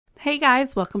Hey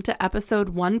guys, welcome to episode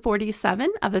 147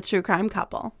 of The True Crime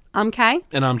Couple. I'm Kay.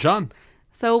 And I'm John.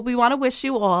 So we want to wish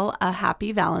you all a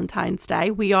happy Valentine's Day.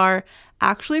 We are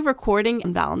actually recording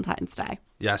on Valentine's Day.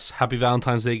 Yes, happy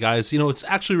Valentine's Day, guys. You know, it's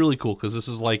actually really cool because this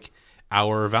is like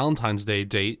our Valentine's Day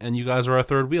date and you guys are our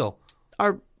third wheel.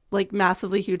 Our like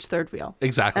massively huge third wheel.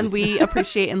 Exactly. And we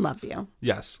appreciate and love you.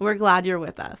 Yes. We're glad you're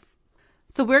with us.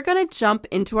 So we're going to jump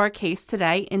into our case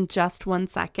today in just 1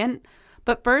 second.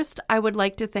 But first, I would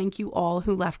like to thank you all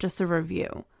who left us a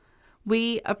review.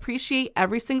 We appreciate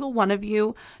every single one of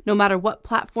you, no matter what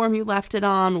platform you left it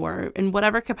on or in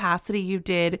whatever capacity you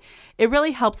did. It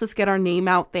really helps us get our name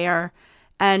out there.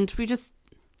 And we just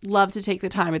love to take the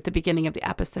time at the beginning of the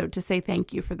episode to say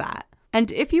thank you for that.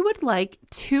 And if you would like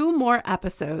 2 more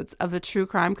episodes of the True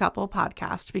Crime Couple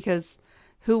podcast, because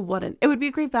who wouldn't? It would be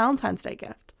a great Valentine's Day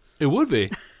gift. It would be.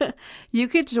 You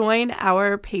could join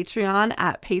our Patreon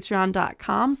at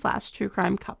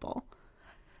patreon.com/truecrimecouple.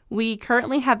 We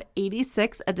currently have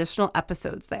 86 additional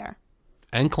episodes there.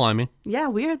 And climbing.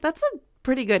 Yeah, that's a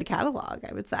pretty good catalog,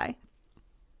 I would say.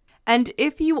 And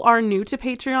if you are new to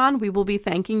Patreon, we will be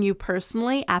thanking you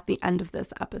personally at the end of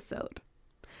this episode.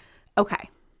 Okay,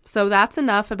 so that's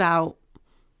enough about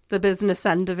the business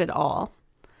end of it all.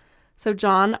 So,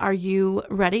 John, are you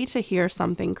ready to hear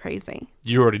something crazy?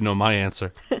 You already know my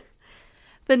answer.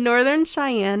 The Northern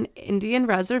Cheyenne Indian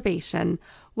Reservation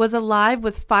was alive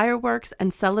with fireworks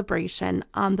and celebration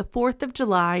on the 4th of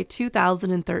July,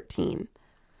 2013.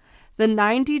 The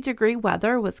 90-degree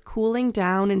weather was cooling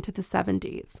down into the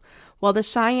 70s, while the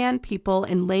Cheyenne people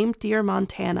in Lame Deer,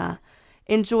 Montana,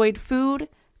 enjoyed food,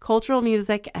 cultural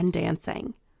music, and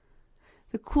dancing.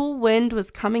 The cool wind was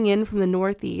coming in from the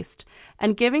northeast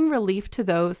and giving relief to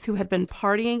those who had been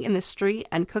partying in the street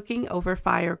and cooking over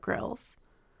fire grills.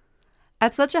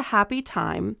 At such a happy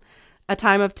time, a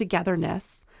time of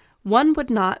togetherness, one would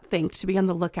not think to be on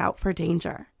the lookout for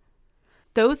danger.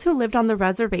 Those who lived on the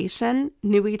reservation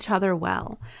knew each other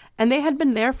well, and they had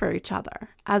been there for each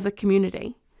other as a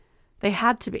community. They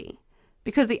had to be,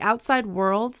 because the outside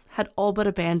world had all but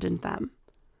abandoned them.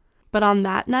 But on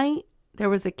that night, there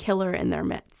was a killer in their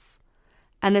midst,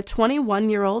 and a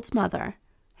 21-year-old mother,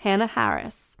 Hanna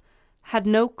Harris, had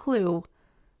no clue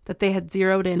that they had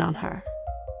zeroed in on her.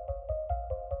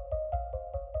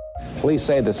 Police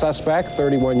say the suspect,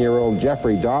 31-year-old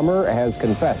Jeffrey Dahmer, has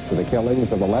confessed to the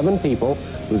killings of 11 people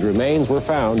whose remains were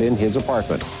found in his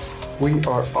apartment. We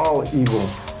are all evil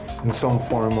in some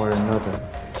form or another,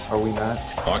 are we not?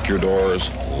 Lock your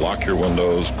doors, lock your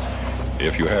windows.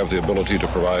 If you have the ability to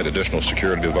provide additional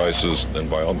security devices, then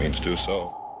by all means do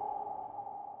so.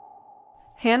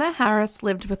 Hanna Harris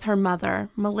lived with her mother,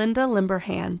 Melinda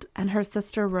Limberhand, and her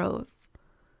sister Rose.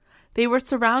 They were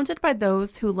surrounded by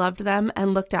those who loved them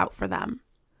and looked out for them.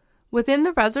 Within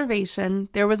the reservation,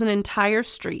 there was an entire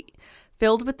street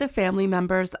filled with the family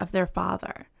members of their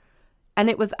father, and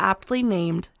it was aptly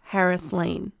named Harris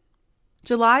Lane.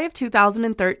 July of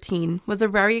 2013 was a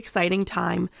very exciting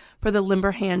time for the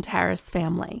Limberhand Harris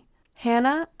family.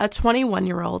 Hanna, a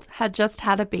 21-year-old, had just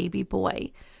had a baby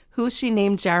boy, who she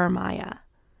named Jeremiah,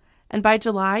 and by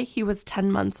July he was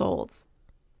 10 months old.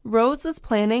 Rose was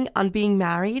planning on being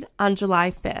married on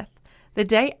July 5th, the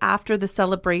day after the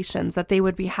celebrations that they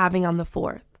would be having on the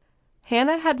 4th.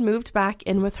 Hanna had moved back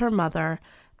in with her mother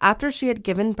after she had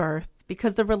given birth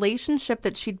because the relationship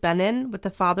that she'd been in with the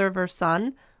father of her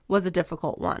son was a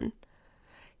difficult one.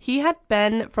 He had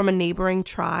been from a neighboring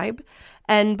tribe,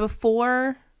 and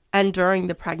before and during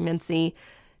the pregnancy,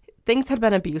 things had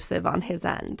been abusive on his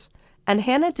end. And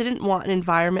Hanna didn't want an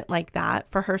environment like that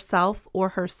for herself or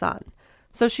her son,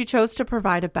 so she chose to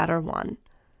provide a better one.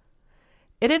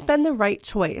 It had been the right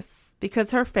choice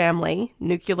because her family,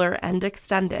 nuclear and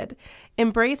extended,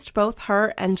 embraced both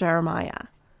her and Jeremiah.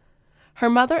 Her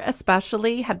mother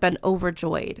especially had been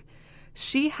overjoyed.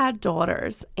 She had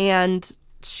daughters, and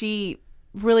she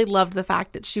really loved the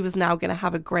fact that she was now going to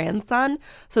have a grandson,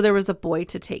 so there was a boy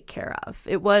to take care of.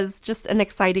 It was just an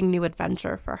exciting new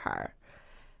adventure for her.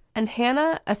 And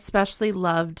Hanna especially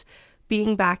loved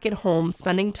being back at home,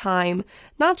 spending time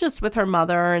not just with her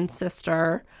mother and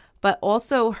sister, but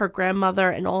also her grandmother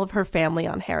and all of her family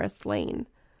on Harris Lane.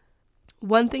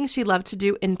 One thing she loved to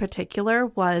do in particular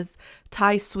was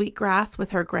tie sweetgrass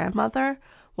with her grandmother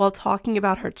while talking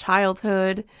about her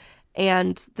childhood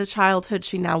and the childhood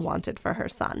she now wanted for her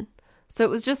son. So it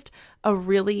was just a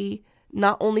really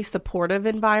not only supportive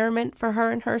environment for her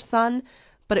and her son,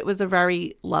 but it was a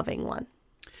very loving one.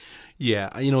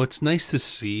 Yeah, you know, it's nice to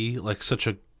see like such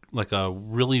a like a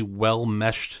really well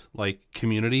meshed like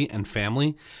community and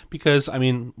family. Because I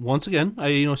mean, once again,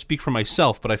 I speak for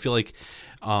myself, but I feel like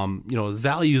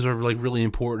values are like really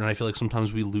important, and I feel like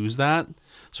sometimes we lose that.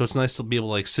 So it's nice to be able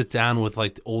to like sit down with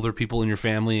like older people in your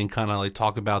family and kind of like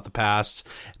talk about the past,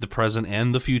 the present,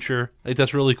 and the future. Like,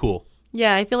 that's really cool.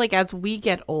 Yeah, I feel like as we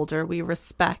get older, we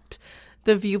respect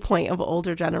the viewpoint of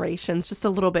older generations just a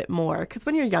little bit more. Because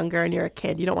when you're younger and you're a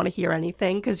kid, you don't want to hear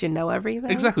anything because you know everything.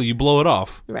 Exactly. You blow it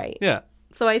off. Right. Yeah.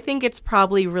 So I think it's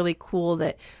probably really cool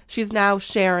that she's now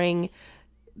sharing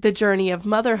the journey of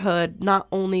motherhood, not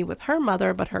only with her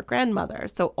mother, but her grandmother.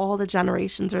 So all the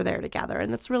generations are there together,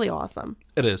 and that's really awesome.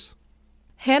 It is.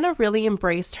 Hanna really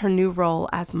embraced her new role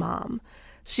as mom.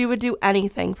 She would do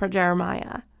anything for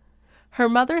Jeremiah. Her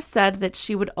mother said that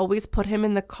she would always put him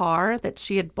in the car that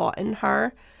she had bought in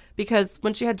her, because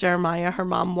when she had Jeremiah, her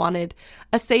mom wanted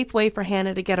a safe way for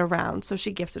Hanna to get around, so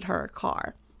she gifted her a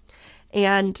car.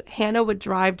 And Hanna would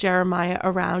drive Jeremiah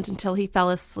around until he fell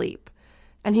asleep,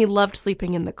 and he loved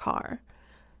sleeping in the car.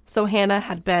 So Hanna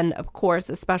had been, of course,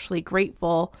 especially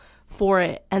grateful for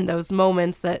it and those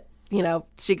moments that,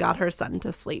 she got her son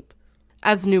to sleep,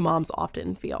 as new moms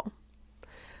often feel.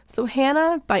 So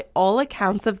Hanna, by all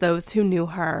accounts of those who knew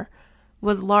her,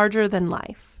 was larger than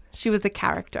life. She was a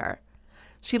character.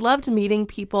 She loved meeting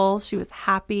people. She was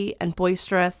happy and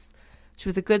boisterous. She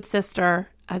was a good sister,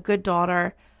 a good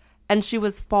daughter, and she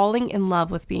was falling in love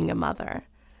with being a mother.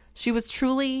 She was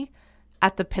truly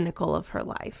at the pinnacle of her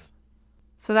life.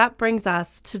 So that brings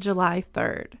us to July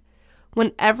 3rd,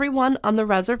 when everyone on the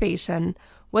reservation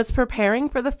was preparing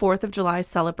for the 4th of July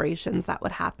celebrations that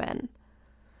would happen.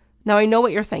 Now, I know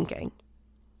what you're thinking.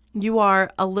 You are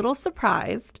a little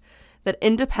surprised that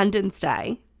Independence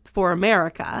Day for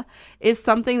America is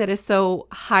something that is so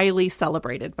highly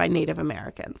celebrated by Native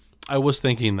Americans. I was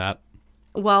thinking that.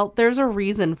 Well, there's a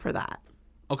reason for that.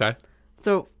 Okay.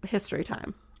 So, history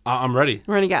time. I'm ready.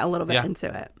 We're going to get a little bit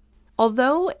into it.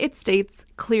 Although it states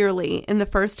clearly in the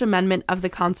First Amendment of the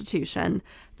Constitution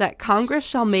that Congress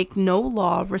shall make no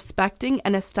law respecting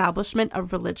an establishment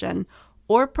of religion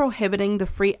or prohibiting the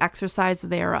free exercise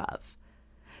thereof.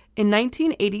 In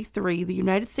 1983, the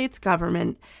United States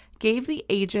government gave the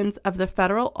agents of the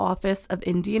Federal Office of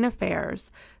Indian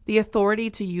Affairs the authority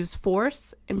to use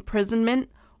force, imprisonment,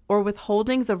 or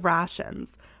withholdings of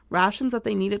rations that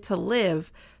they needed to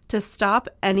live, to stop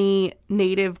any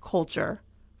Native culture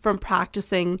from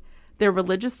practicing their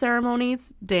religious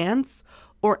ceremonies, dance,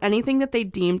 or anything that they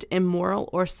deemed immoral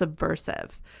or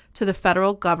subversive to the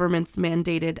federal government's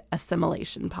mandated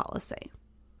assimilation policy.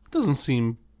 Doesn't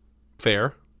seem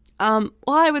fair. Well,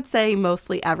 I would say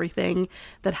mostly everything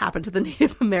that happened to the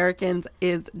Native Americans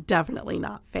is definitely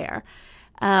not fair.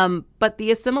 But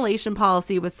the assimilation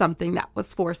policy was something that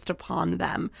was forced upon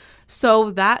them. So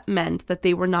that meant that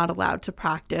they were not allowed to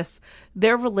practice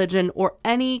their religion or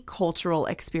any cultural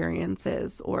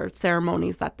experiences or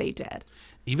ceremonies that they did.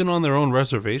 Even on their own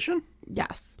reservation?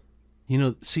 Yes.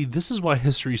 See, this is why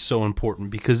history is so important,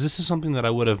 because this is something that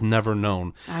I would have never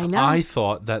known. I know. I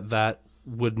thought that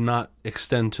would not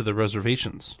extend to the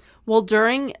reservations. Well,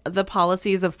 during the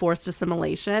policies of forced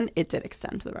assimilation, it did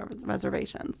extend to the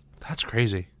reservations. That's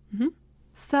crazy. Mm-hmm.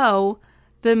 So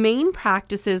the main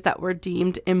practices that were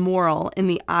deemed immoral in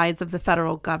the eyes of the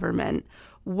federal government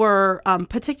were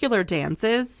particular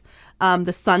dances,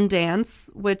 the sun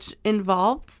dance, which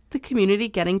involved the community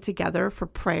getting together for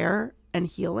prayer and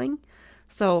healing.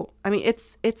 So, I mean,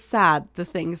 it's sad, the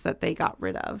things that they got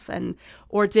rid of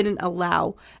or didn't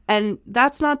allow. And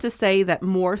that's not to say that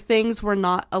more things were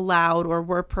not allowed or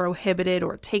were prohibited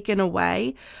or taken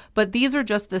away, but these are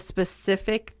just the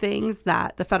specific things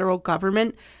that the federal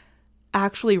government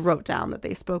actually wrote down that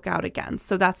they spoke out against.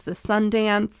 So that's the sun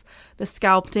dance, the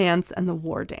scalp dance, and the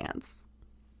war dance.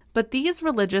 But these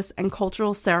religious and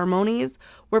cultural ceremonies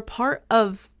were part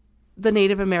of the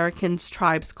Native Americans'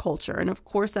 tribe's culture. And of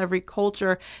course, every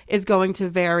culture is going to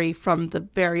vary from the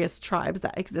various tribes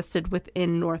that existed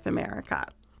within North America.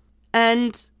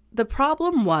 And the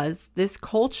problem was this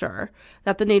culture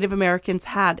that the Native Americans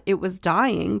had, it was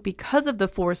dying because of the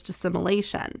forced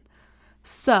assimilation.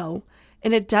 So,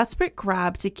 in a desperate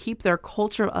grab to keep their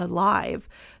culture alive,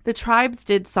 the tribes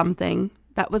did something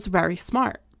that was very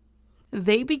smart.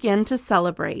 They began to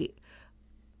celebrate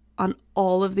on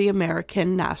all of the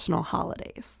American national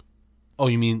holidays. Oh,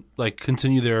 you mean like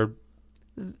continue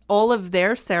all of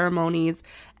their ceremonies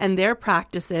and their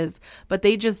practices, but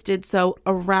they just did so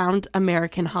around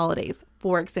American holidays.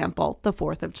 For example, the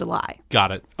 4th of July.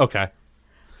 Got it. Okay.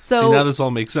 So see, now this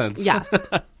all makes sense. Yes.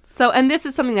 So, and this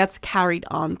is something that's carried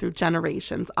on through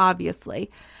generations,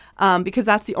 obviously, because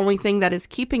that's the only thing that is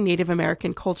keeping Native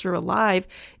American culture alive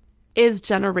is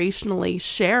generationally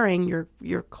sharing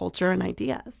your culture and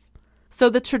ideas. So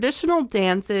the traditional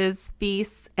dances,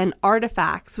 feasts, and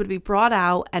artifacts would be brought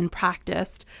out and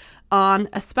practiced on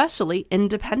especially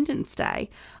Independence Day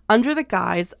under the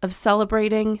guise of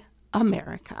celebrating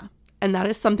America. And that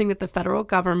is something that the federal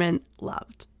government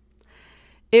loved.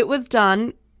 It was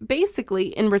done basically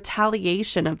in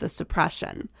retaliation of the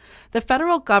suppression. The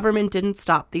federal government didn't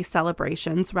stop these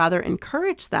celebrations, rather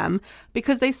encouraged them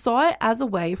because they saw it as a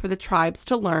way for the tribes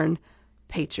to learn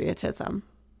patriotism.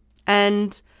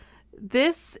 And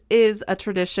this is a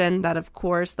tradition that, of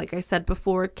course, like I said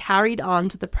before, carried on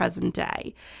to the present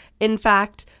day. In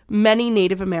fact, many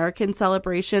Native American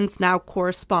celebrations now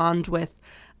correspond with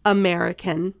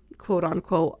American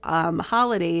quote-unquote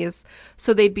holidays,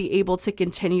 so they'd be able to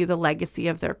continue the legacy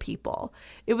of their people.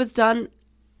 It was done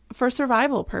for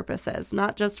survival purposes,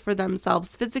 not just for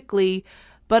themselves physically,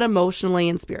 but emotionally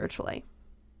and spiritually.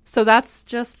 So that's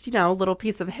just, a little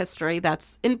piece of history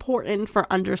that's important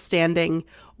for understanding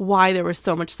why there were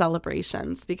so much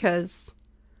celebrations, because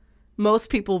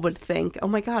most people would think, oh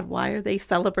my God, why are they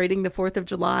celebrating the 4th of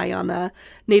July on a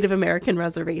Native American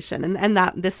reservation? And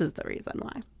this is the reason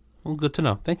why. Well, good to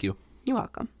know. Thank you. You're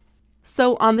welcome.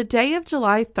 So on the day of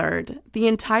July 3rd, the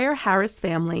entire Harris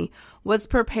family was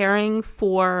preparing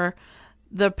for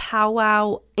the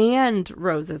powwow and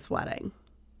Rose's wedding.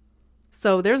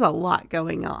 So there's a lot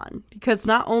going on because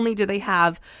not only do they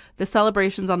have the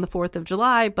celebrations on the 4th of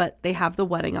July, but they have the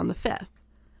wedding on the 5th.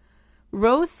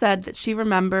 Rose said that she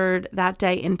remembered that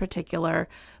day in particular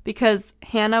because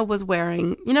Hanna was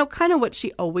wearing, kind of what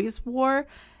she always wore.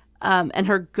 And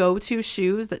her go-to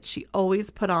shoes that she always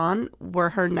put on were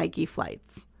her Nike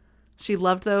Flights. She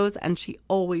loved those and she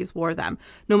always wore them,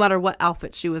 no matter what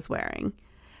outfit she was wearing.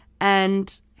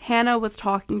 And Hanna was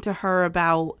talking to her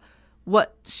about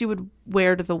what she would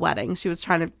wear to the wedding. She was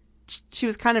kind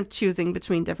of choosing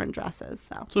between different dresses.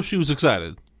 So she was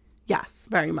excited. Yes,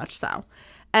 very much so.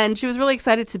 And she was really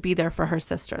excited to be there for her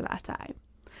sister that day.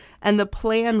 And the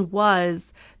plan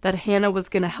was that Hanna was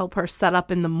going to help her set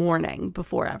up in the morning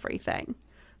before everything.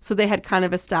 So they had kind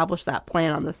of established that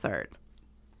plan on the 3rd.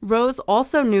 Rose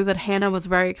also knew that Hanna was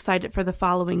very excited for the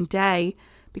following day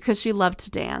because she loved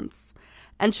to dance.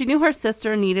 And she knew her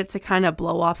sister needed to kind of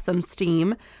blow off some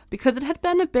steam because it had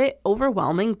been a bit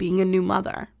overwhelming being a new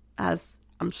mother, as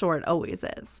I'm sure it always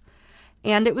is.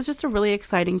 And it was just a really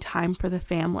exciting time for the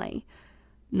family.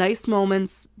 Nice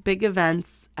moments, big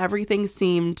events, everything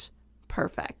seemed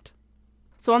perfect.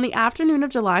 So on the afternoon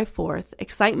of July 4th,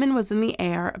 excitement was in the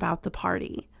air about the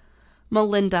party.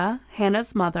 Melinda,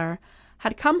 Hanna's mother,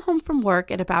 had come home from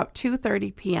work at about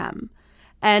 2:30 p.m.,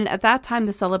 and at that time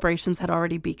the celebrations had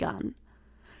already begun.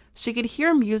 She could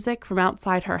hear music from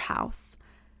outside her house.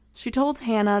 She told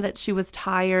Hanna that she was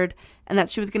tired and that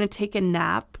she was going to take a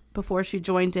nap before she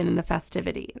joined in the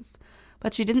festivities,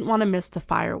 but she didn't want to miss the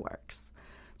fireworks.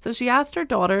 So she asked her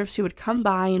daughter if she would come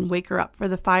by and wake her up for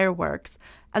the fireworks,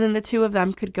 and then the two of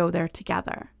them could go there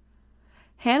together.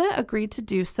 Hanna agreed to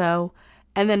do so,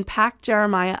 and then packed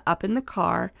Jeremiah up in the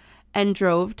car and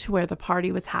drove to where the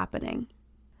party was happening.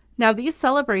 Now, these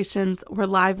celebrations were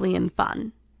lively and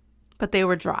fun, but they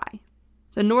were dry.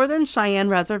 The Northern Cheyenne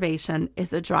Reservation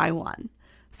is a dry one,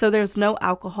 so there's no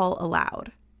alcohol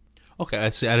allowed. Okay,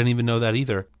 I see. I didn't even know that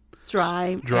either.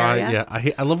 Dry area?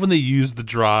 Yeah. I love when they use the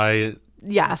dry.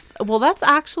 Yes. Well, that's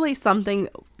actually something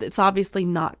that's obviously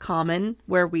not common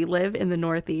where we live in the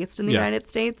Northeast in the United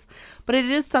States, but it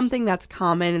is something that's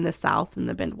common in the South and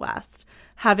the Midwest,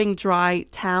 having dry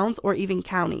towns or even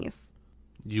counties.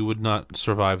 You would not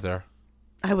survive there.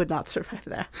 I would not survive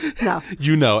there.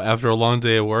 No. After a long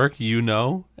day of work,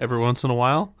 every once in a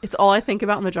while. It's all I think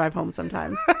about on the drive home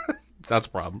sometimes. That's a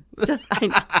problem. I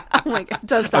know. Oh my God. It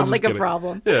does sound like a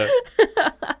problem. Yeah.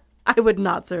 I would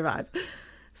not survive.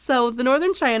 So the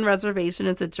Northern Cheyenne Reservation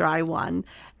is a dry one,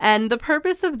 and the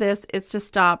purpose of this is to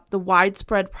stop the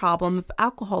widespread problem of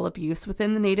alcohol abuse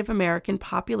within the Native American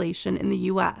population in the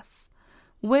U.S.,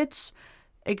 which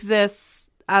exists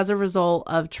as a result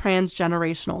of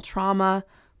transgenerational trauma,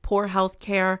 poor health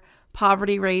care,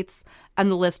 poverty rates,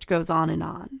 and the list goes on and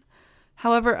on.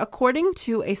 However, according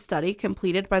to a study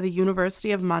completed by the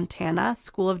University of Montana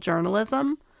School of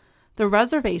Journalism, the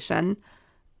reservation,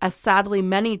 as sadly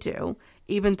many do,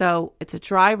 even though it's a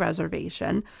dry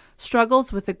reservation,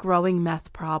 struggles with a growing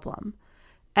meth problem.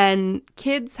 And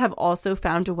kids have also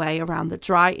found a way around the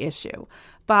dry issue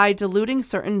by diluting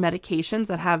certain medications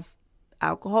that have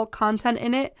alcohol content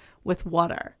in it with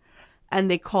water. And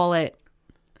they call it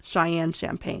Cheyenne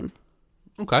champagne.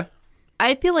 Okay.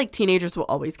 I feel like teenagers will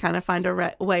always kind of find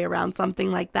a way around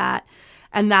something like that.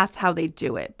 And that's how they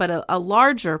do it. But a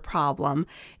larger problem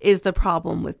is the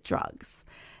problem with drugs.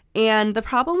 And the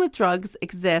problem with drugs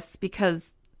exists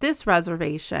because this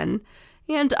reservation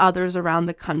and others around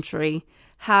the country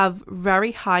have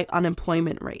very high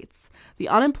unemployment rates. The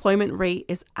unemployment rate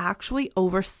is actually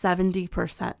over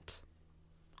 70%.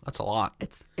 That's a lot.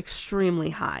 It's extremely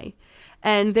high.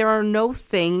 And there are no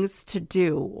things to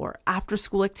do or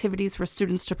after-school activities for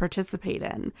students to participate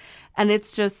in. And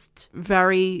it's just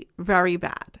very, very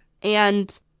bad.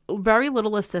 And very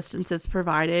little assistance is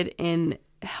provided in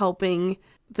helping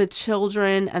the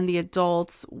children and the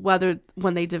adults,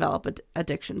 when they develop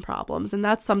addiction problems. And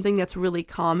that's something that's really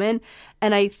common.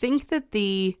 And I think that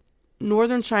the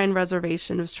Northern Cheyenne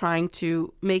Reservation was trying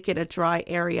to make it a dry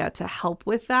area to help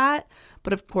with that.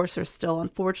 But of course, there's still,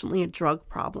 unfortunately, a drug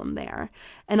problem there.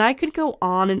 And I could go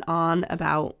on and on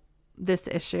about this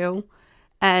issue.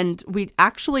 And we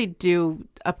actually do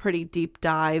a pretty deep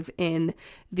dive in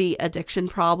the addiction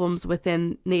problems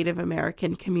within Native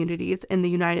American communities in the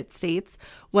United States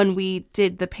when we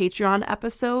did the Patreon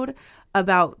episode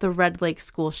about the Red Lake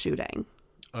school shooting.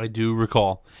 I do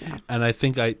recall. Yeah. And I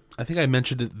think I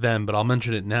mentioned it then, but I'll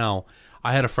mention it now.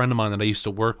 I had a friend of mine that I used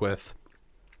to work with.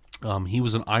 He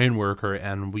was an iron worker,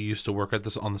 and we used to work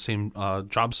on the same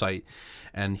job site.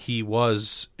 And he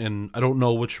was in, I don't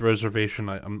know which reservation,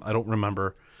 I don't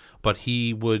remember, but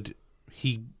he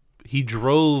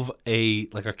drove a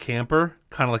camper,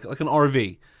 kind of like an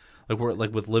RV,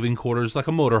 like with living quarters, like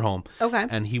a motorhome. Okay.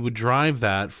 And he would drive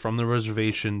that from the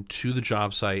reservation to the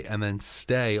job site and then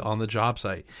stay on the job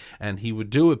site. And he would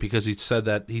do it because he said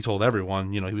that he told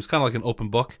everyone, he was kind of like an open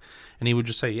book, and he would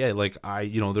just say, yeah,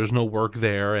 there's no work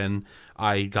there, and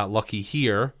I got lucky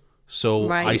here. So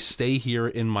right. I stay here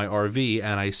in my RV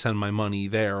and I send my money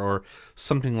there or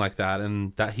something like that.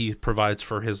 And that he provides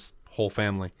for his whole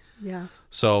family. Yeah.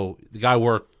 So the guy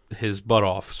worked his butt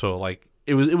off. So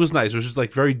it was nice. It was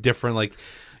just very different,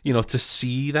 to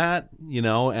see that,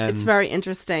 and it's very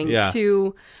interesting. Yeah.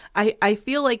 I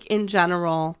feel like in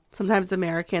general, sometimes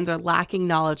Americans are lacking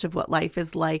knowledge of what life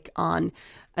is like on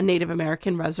a Native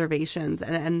American reservations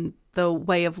and the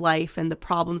way of life and the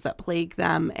problems that plague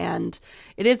them. And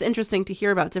it is interesting to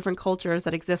hear about different cultures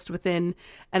that exist within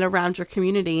and around your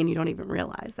community, and you don't even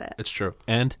realize it. It's true.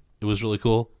 And it was really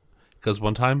cool because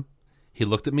one time he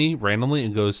looked at me randomly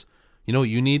and goes, "You know what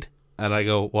you need?" And I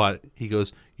go, "What?" He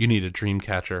goes, "You need a dream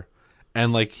catcher."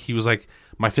 And he was like,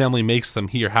 "My family makes them.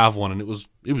 Here, have one." And it was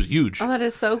huge. Oh, that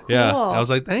is so cool. Yeah. I was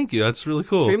like, "Thank you. That's really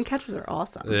cool." Dream catchers are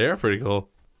awesome. They're pretty cool.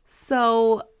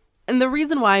 So, and the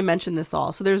reason why I mentioned this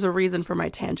all, so there's a reason for my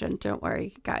tangent. Don't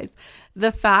worry, guys.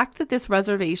 The fact that this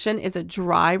reservation is a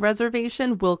dry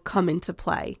reservation will come into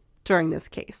play during this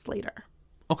case later.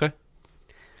 Okay.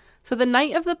 So the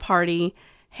night of the party,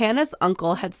 Hannah's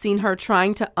uncle had seen her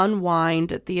trying to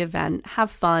unwind at the event, have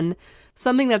fun,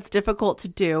 something that's difficult to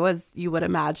do, as you would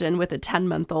imagine, with a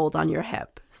 10-month-old on your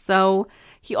hip. So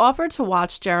he offered to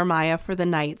watch Jeremiah for the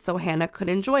night so Hannah could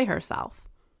enjoy herself.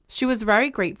 She was very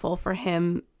grateful for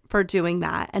him for doing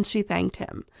that, and she thanked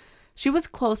him. She was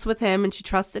close with him, and she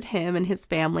trusted him and his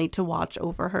family to watch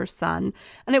over her son,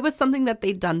 and it was something that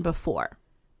they'd done before.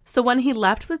 So when he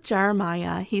left with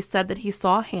Jeremiah, he said that he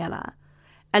saw Hanna,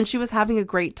 and she was having a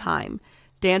great time,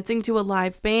 dancing to a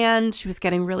live band. She was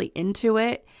getting really into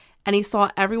it, and he saw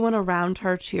everyone around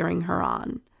her cheering her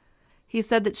on. He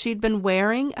said that she'd been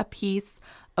wearing a piece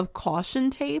of caution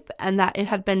tape and that it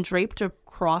had been draped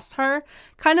across her,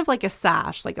 kind of like a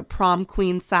sash, like a prom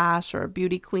queen sash or a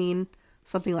beauty queen,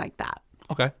 something like that.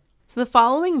 Okay. So the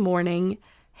following morning,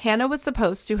 Hanna was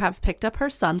supposed to have picked up her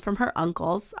son from her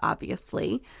uncle's,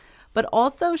 obviously, but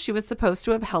also she was supposed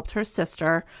to have helped her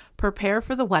sister prepare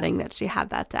for the wedding that she had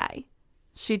that day.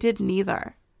 She did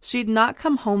neither. She'd not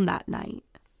come home that night.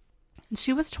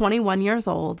 She was 21 years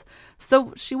old,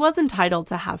 so she was entitled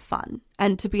to have fun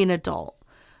and to be an adult.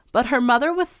 But her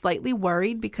mother was slightly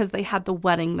worried because they had the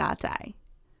wedding that day.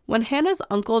 When Hannah's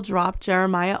uncle dropped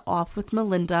Jeremiah off with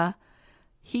Melinda,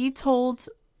 he told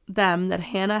them that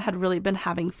Hanna had really been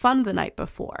having fun the night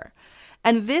before.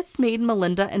 And this made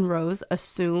Melinda and Rose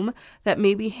assume that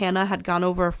maybe Hanna had gone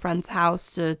over a friend's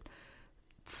house to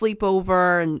sleep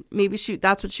over, and maybe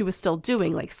that's what she was still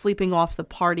doing, like sleeping off the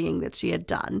partying that she had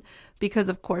done. Because,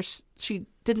 of course, she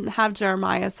didn't have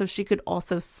Jeremiah, so she could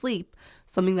also sleep,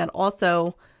 something that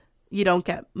also you don't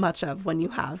get much of when you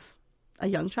have a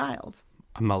young child.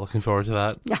 I'm not looking forward to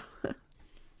that. Yeah.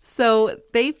 So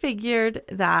they figured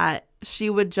that she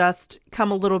would just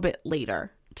come a little bit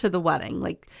later to the wedding.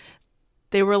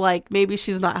 They were like, maybe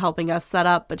she's not helping us set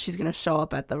up, but she's going to show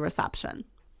up at the reception.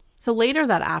 So later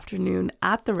that afternoon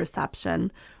at the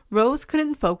reception, Rose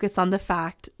couldn't focus on the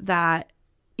fact that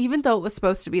Even though it was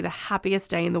supposed to be the happiest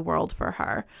day in the world for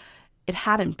her, it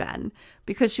hadn't been,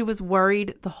 because she was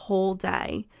worried the whole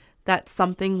day that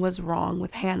something was wrong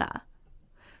with Hanna.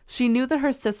 She knew that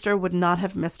her sister would not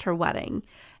have missed her wedding,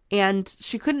 and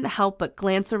she couldn't help but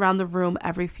glance around the room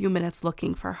every few minutes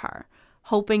looking for her,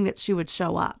 hoping that she would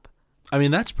show up. I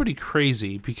mean, that's pretty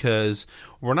crazy, because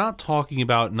we're not talking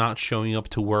about not showing up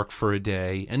to work for a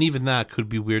day, and even that could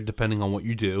be weird depending on what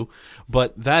you do,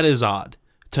 but that is odd.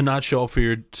 To not show up for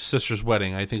your sister's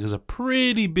wedding, I think, is a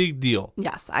pretty big deal.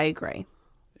 Yes, I agree.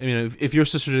 I mean, if your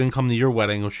sister didn't come to your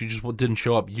wedding or she just didn't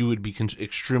show up, you would be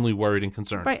extremely worried and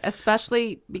concerned. Right,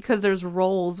 especially because there's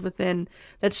roles within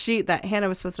that Hanna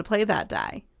was supposed to play that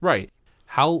day. Right.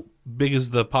 How big is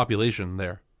the population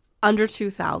there? Under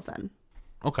 2,000.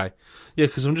 Okay. Yeah,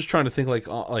 because I'm just trying to think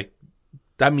like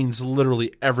that means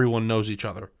literally everyone knows each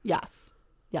other. Yes.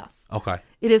 Okay.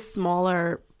 It is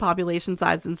smaller population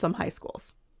size than some high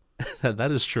schools. That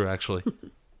is true, actually.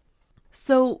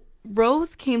 So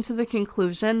Rose came to the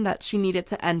conclusion that she needed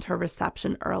to end her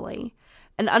reception early.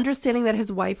 And understanding that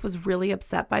his wife was really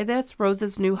upset by this,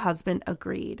 Rose's new husband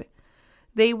agreed.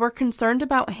 They were concerned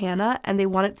about Hanna and they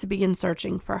wanted to begin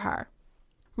searching for her.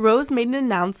 Rose made an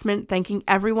announcement thanking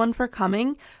everyone for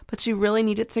coming, but she really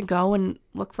needed to go and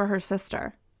look for her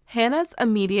sister. Hanna's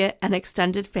immediate and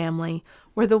extended family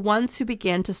were the ones who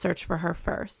began to search for her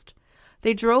first.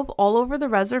 They drove all over the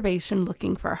reservation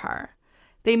looking for her.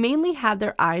 They mainly had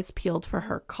their eyes peeled for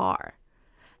her car.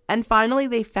 And finally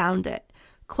they found it,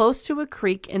 close to a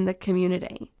creek in the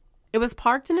community. It was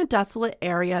parked in a desolate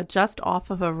area just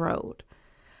off of a road.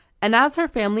 And as her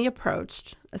family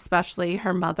approached, especially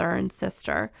her mother and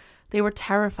sister, they were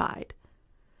terrified.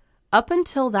 Up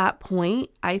until that point,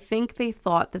 I think they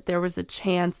thought that there was a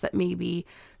chance that maybe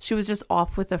she was just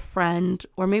off with a friend,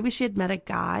 or maybe she had met a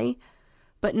guy.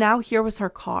 But now here was her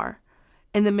car,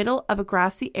 in the middle of a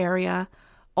grassy area,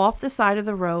 off the side of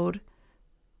the road,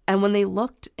 and when they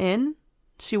looked in,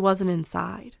 she wasn't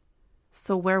inside.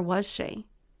 So where was she?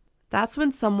 That's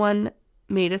when someone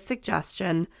made a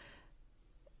suggestion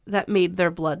that made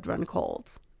their blood run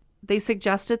cold. They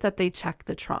suggested that they check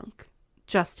the trunk,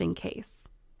 just in case.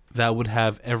 That would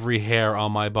have every hair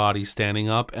on my body standing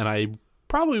up, and I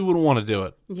probably wouldn't want to do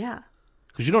it. Yeah.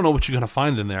 Because you don't know what you're going to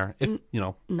find in there,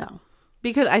 No.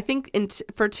 Because I think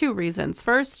for two reasons.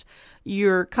 First,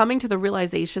 you're coming to the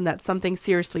realization that something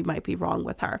seriously might be wrong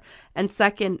with her. And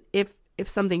second, if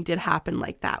something did happen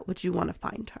like that, would you want to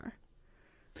find her?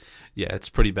 Yeah, it's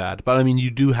pretty bad. But, I mean,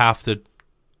 you do have to,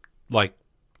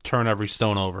 turn every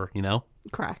stone over,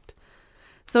 Correct.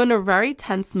 So in a very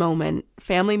tense moment,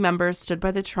 family members stood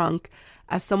by the trunk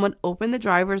as someone opened the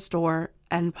driver's door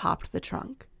and popped the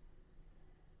trunk.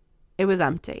 It was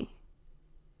empty.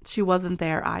 She wasn't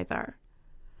there either.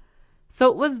 So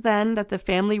it was then that the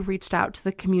family reached out to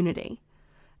the community.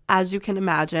 As you can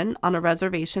imagine, on a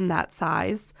reservation that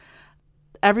size,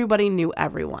 everybody knew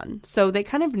everyone. So they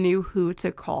kind of knew who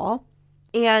to call.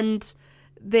 And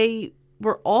they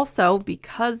were also,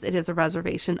 because it is a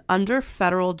reservation, under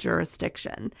federal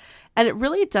jurisdiction. And it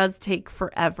really does take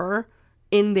forever,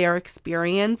 in their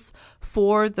experience,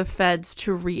 for the feds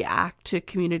to react to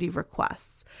community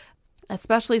requests,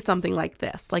 especially something like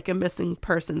this, like a missing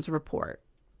persons report,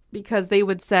 because they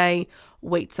would say,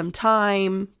 wait some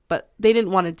time, but they didn't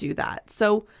want to do that.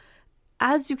 So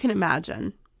as you can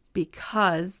imagine,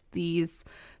 because these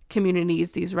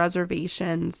communities, these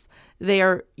reservations, they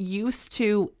are used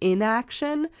to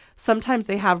inaction. Sometimes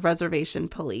they have reservation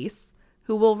police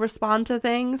who will respond to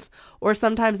things, or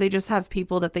sometimes they just have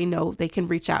people that they know they can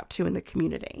reach out to in the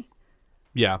community.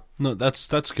 Yeah, no, that's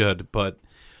good, but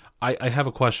I have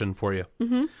a question for you.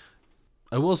 Mm-hmm.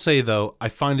 I will say, though, I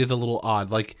find it a little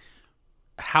odd.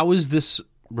 How is this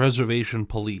reservation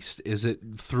policed? Is it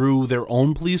through their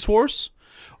own police force?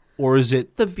 Or is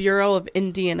it the Bureau of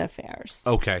Indian Affairs?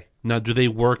 Okay. Now, do they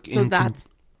work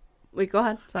Wait, go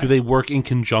ahead. Sorry. Do they work in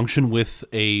conjunction with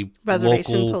a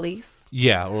reservation police?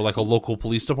 Yeah, or like a local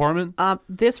police department?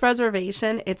 This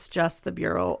reservation, it's just the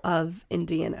Bureau of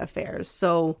Indian Affairs.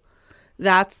 So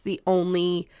that's the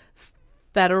only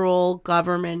federal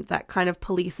government that kind of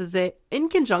polices it in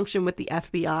conjunction with the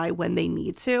FBI when they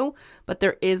need to, but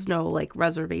there is no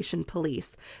reservation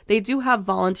police. They do have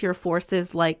volunteer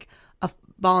forces like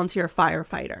volunteer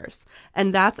firefighters,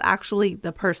 and that's actually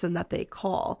the person that they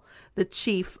call the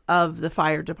chief of the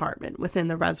fire department within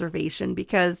the reservation,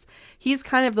 because he's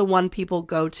kind of the one people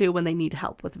go to when they need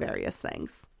help with various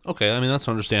things. Okay, I mean, that's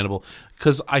understandable,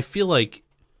 because I feel like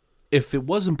if it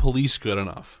wasn't police good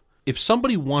enough, if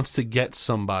somebody wants to get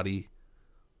somebody,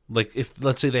 if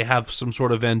let's say they have some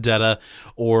sort of vendetta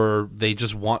or they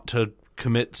just want to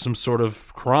commit some sort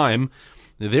of crime,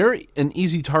 they're an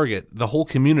easy target. The whole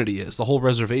community is, the whole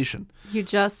reservation. You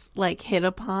just hit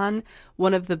upon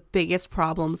one of the biggest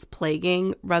problems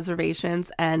plaguing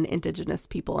reservations and indigenous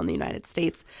people in the United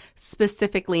States,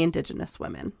 specifically indigenous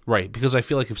women. Right, because I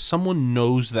feel like if someone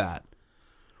knows that,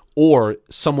 or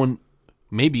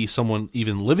maybe someone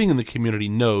even living in the community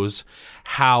knows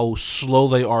how slow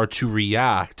they are to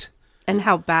react. And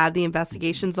how bad the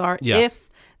investigations are, if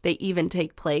they even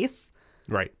take place.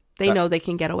 Right. They know they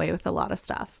can get away with a lot of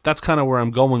stuff. That's kind of where I'm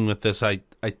going with this. I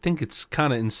think it's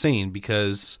kind of insane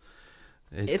because...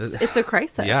 It's a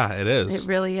crisis. Yeah, it is. It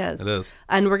really is. It is.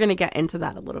 And we're going to get into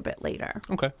that a little bit later.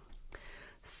 Okay.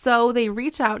 So they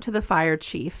reach out to the fire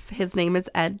chief. His name is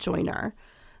Ed Joyner.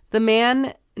 The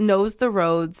man knows the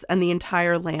roads and the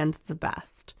entire land the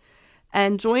best.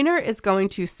 And Joyner is going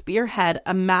to spearhead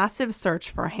a massive search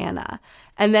for Hanna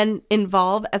and then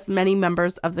involve as many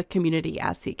members of the community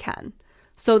as he can.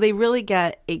 So they really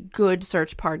get a good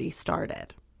search party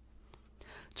started.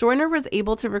 Joyner was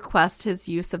able to request his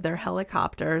use of their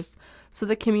helicopters, so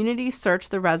the community searched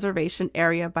the reservation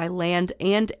area by land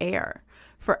and air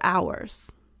for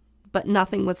hours, but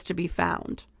nothing was to be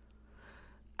found.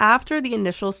 After the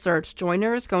initial search,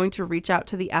 Joyner is going to reach out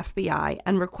to the FBI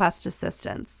and request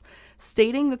assistance,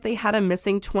 stating that they had a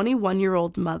missing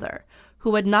 21-year-old mother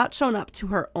who had not shown up to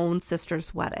her own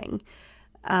sister's wedding.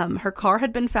 Her car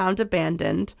had been found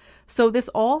abandoned, so this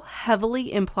all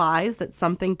heavily implies that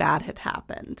something bad had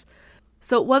happened.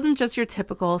 So it wasn't just your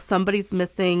typical somebody's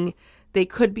missing, they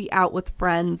could be out with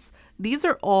friends. These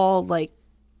are all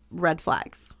red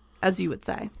flags, as you would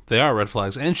say. They are red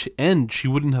flags, and she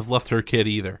wouldn't have left her kid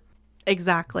either.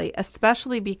 Exactly,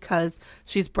 especially because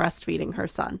she's breastfeeding her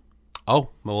son. Oh,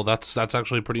 well, that's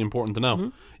actually pretty important to know. Mm-hmm.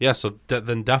 Yeah, so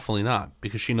then definitely not,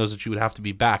 because she knows that she would have to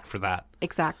be back for that.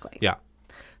 Exactly. Yeah.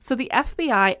 So the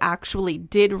FBI actually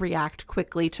did react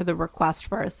quickly to the request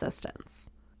for assistance.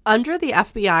 Under the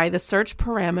FBI, the search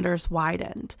parameters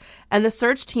widened, and the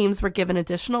search teams were given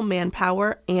additional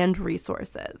manpower and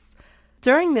resources.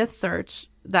 During this search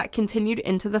that continued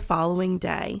into the following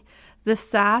day, the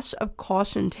sash of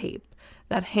caution tape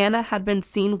that Hanna had been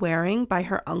seen wearing by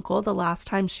her uncle the last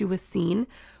time she was seen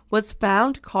was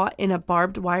found caught in a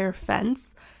barbed wire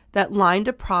fence that lined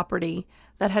a property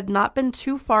that had not been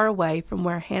too far away from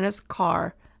where Hanna's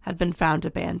car had been found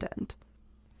abandoned.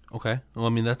 Okay. Well, I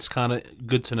mean, that's kind of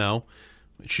good to know.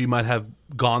 She might have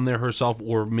gone there herself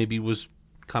or maybe was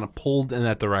kind of pulled in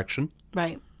that direction.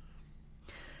 Right.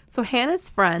 So Hanna's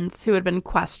friends, who had been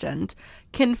questioned,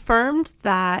 confirmed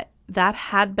that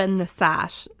had been the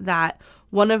sash that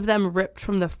one of them ripped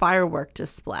from the firework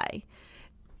display.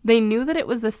 They knew that it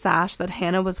was the sash that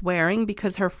Hanna was wearing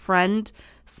because her friend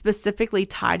specifically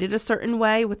tied it a certain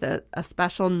way with a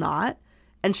special knot,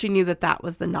 and she knew that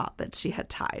was the knot that she had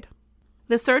tied.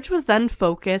 The search was then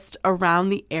focused around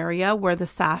the area where the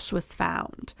sash was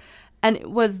found, and it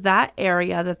was that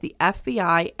area that the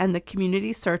FBI and the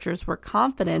community searchers were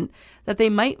confident that they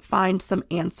might find some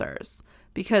answers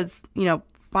because,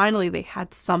 finally they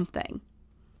had something.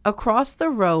 Across the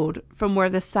road from where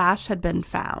the sash had been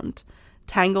found,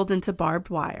 tangled into barbed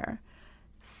wire,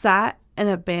 sat an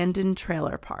abandoned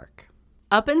trailer park.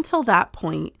 Up until that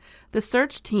point, the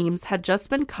search teams had just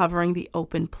been covering the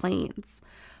open plains,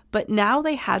 but now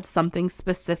they had something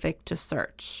specific to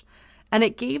search, and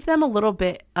it gave them a little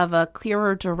bit of a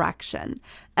clearer direction,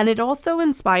 and it also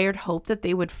inspired hope that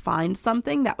they would find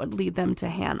something that would lead them to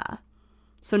Hanna.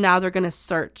 So now they're going to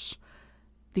search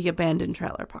the abandoned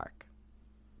trailer park.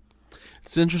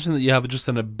 It's interesting that you have just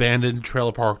an abandoned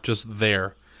trailer park just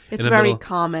there. It's very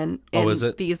common in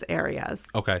these areas.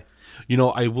 Okay.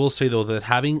 I will say, though, that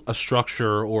having a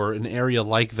structure or an area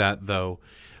like that, though,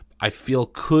 I feel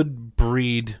could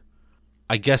breed,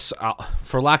 I guess,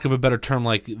 for lack of a better term,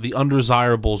 the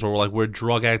undesirables or where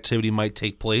drug activity might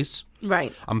take place.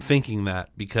 Right. I'm thinking that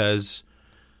because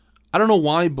I don't know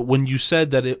why, but when you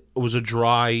said that it was a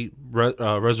dry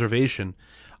reservation,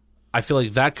 I feel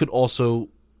like that could also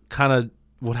kind of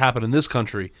what happened in this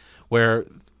country where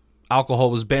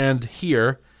alcohol was banned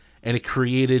here and it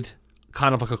created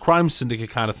kind of like a crime syndicate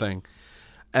kind of thing.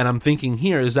 And I'm thinking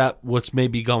here, is that what's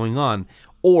maybe going on?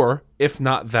 Or if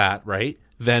not that, right,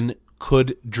 then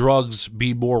could drugs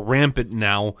be more rampant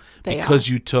now because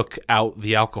you took out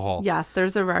the alcohol? Yes,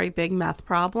 there's a very big meth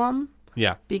problem.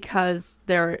 Yeah. Because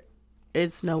there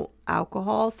is no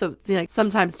alcohol. So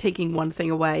sometimes taking one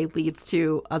thing away leads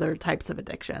to other types of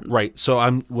addictions. Right. So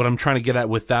what I'm trying to get at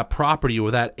with that property or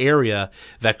that area,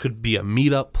 that could be a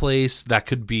meetup place, that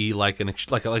could be like an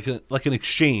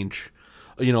exchange,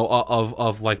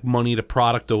 of money to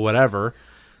product or whatever.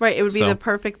 Right. It would be So- the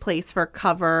perfect place for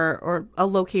cover or a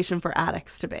location for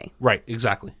addicts to be. Right,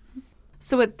 exactly.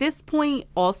 So at this point,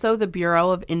 also the Bureau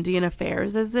of Indian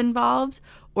Affairs is involved,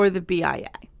 or the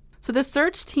BIA. So the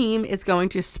search team is going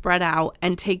to spread out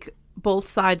and take both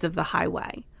sides of the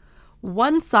highway.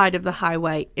 One side of the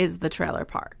highway is the trailer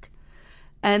park.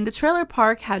 And the trailer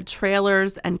park had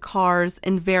trailers and cars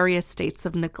in various states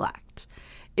of neglect.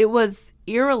 It was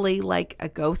eerily like a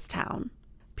ghost town.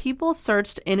 People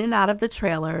searched in and out of the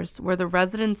trailers where the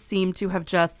residents seemed to have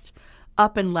just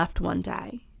up and left one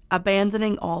day,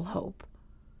 abandoning all hope.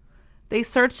 They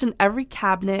searched in every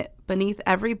cabinet, beneath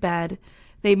every bed.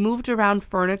 They moved around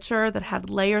furniture that had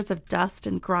layers of dust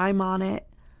and grime on it.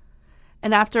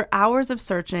 And after hours of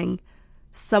searching,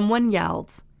 someone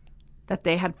yelled that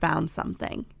they had found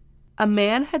something. A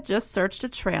man had just searched a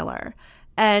trailer,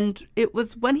 and it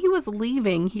was when he was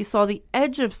leaving, he saw the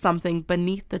edge of something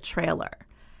beneath the trailer.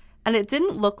 And it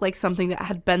didn't look like something that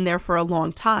had been there for a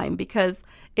long time because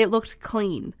it looked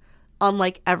clean,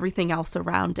 unlike everything else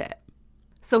around it.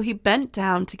 So he bent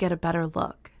down to get a better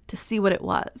look, to see what it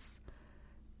was.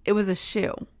 It was a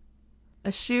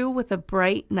shoe with a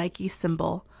bright Nike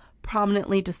symbol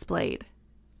prominently displayed.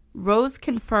 Rose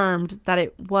confirmed that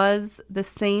it was the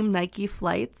same Nike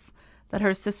flights that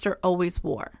her sister always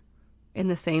wore, in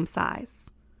the same size,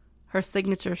 her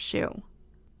signature shoe.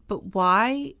 But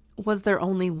why was there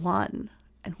only one?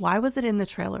 And why was it in the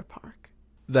trailer park?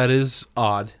 That is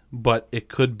odd, but it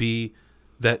could be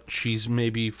that she's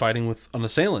maybe fighting with an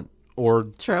assailant or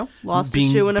True. Lost a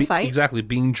shoe in a fight. Exactly.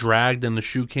 Being dragged and the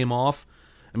shoe came off.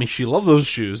 I mean, she loved those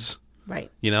shoes.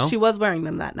 Right. You know? She was wearing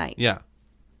them that night. Yeah.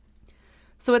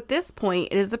 So at this point,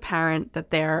 it is apparent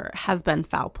that there has been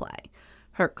foul play.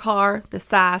 Her car, the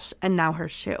sash, and now her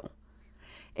shoe.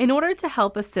 In order to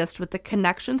help assist with the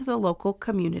connection to the local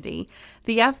community,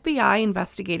 the FBI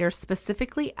investigators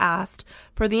specifically asked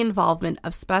for the involvement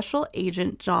of Special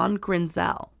Agent John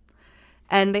Grinzel.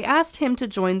 And they asked him to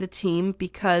join the team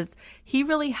because he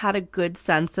really had a good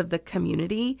sense of the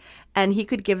community and he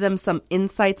could give them some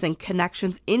insights and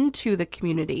connections into the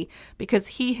community because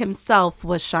he himself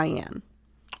was Cheyenne.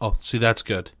 Oh, see, that's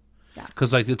good. Yes.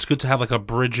 Because it's good to have a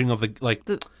bridging of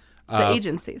the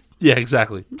agencies. Yeah,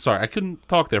 exactly. Sorry, I couldn't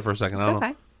talk there for a second. I don't know.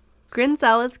 Okay.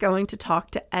 Grinzel is going to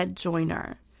talk to Ed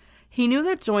Joyner. He knew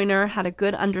that Joyner had a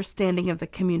good understanding of the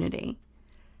community.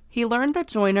 He learned that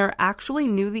Joyner actually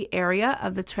knew the area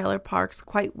of the trailer parks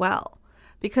quite well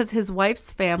because his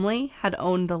wife's family had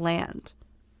owned the land.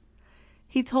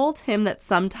 He told him that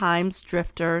sometimes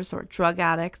drifters or drug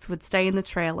addicts would stay in the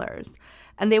trailers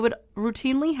and they would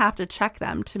routinely have to check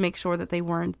them to make sure that they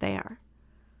weren't there.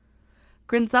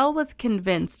 Grinzel was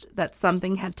convinced that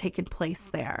something had taken place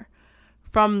there.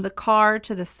 From the car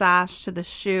to the sash to the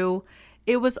shoe,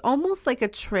 it was almost like a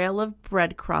trail of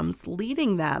breadcrumbs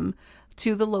leading them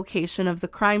to the location of the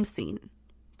crime scene,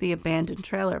 the abandoned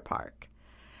trailer park.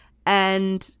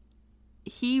 And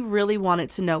he really wanted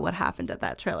to know what happened at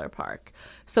that trailer park.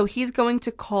 So he's going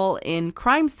to call in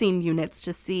crime scene units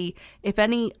to see if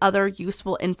any other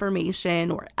useful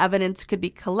information or evidence could be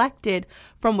collected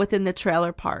from within the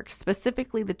trailer park,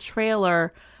 specifically the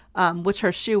trailer which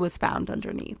her shoe was found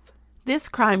underneath. This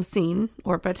crime scene,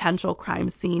 or potential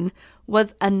crime scene,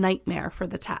 was a nightmare for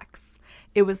the techs.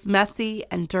 It was messy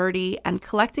and dirty, and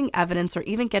collecting evidence or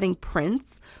even getting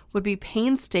prints would be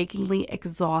painstakingly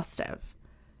exhaustive.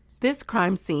 This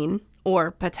crime scene,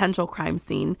 or potential crime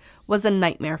scene, was a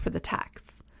nightmare for the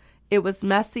techs. It was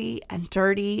messy and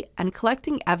dirty, and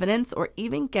collecting evidence or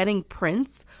even getting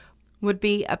prints would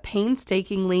be a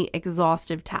painstakingly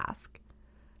exhaustive task.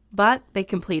 But they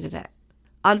completed it.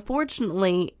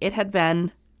 Unfortunately, it had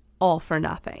been all for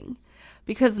nothing,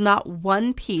 because not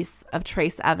one piece of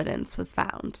trace evidence was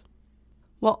found.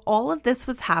 While all of this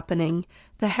was happening,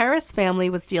 the Harris family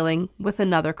was dealing with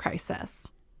another crisis,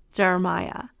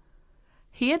 Jeremiah.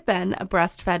 He had been a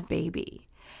breastfed baby,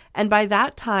 and by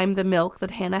that time the milk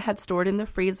that Hanna had stored in the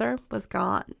freezer was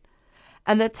gone,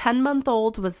 and the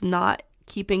 10-month-old was not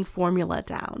keeping formula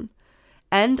down,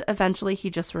 and eventually he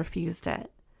just refused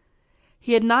it.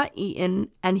 He had not eaten,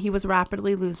 and he was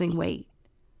rapidly losing weight.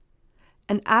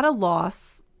 And at a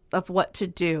loss of what to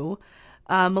do,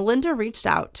 Melinda reached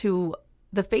out to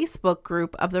the Facebook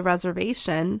group of the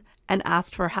reservation and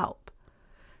asked for help.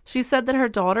 She said that her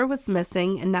daughter was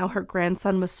missing and now her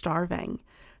grandson was starving.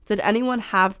 Did anyone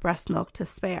have breast milk to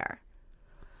spare?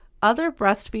 Other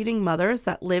breastfeeding mothers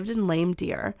that lived in Lame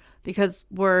Deer, because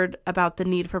word about the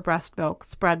need for breast milk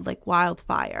spread like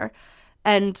wildfire,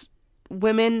 and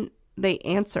women, they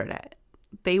answered it.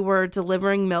 They were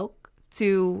delivering milk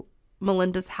to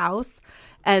Melinda's house,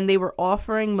 and they were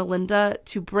offering Melinda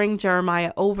to bring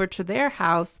Jeremiah over to their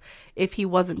house if he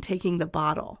wasn't taking the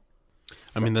bottle.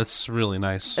 I mean, that's really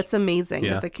nice. It's amazing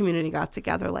that the community got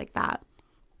together like that.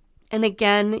 And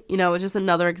again, it's just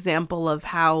another example of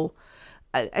how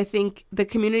I think the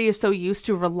community is so used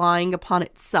to relying upon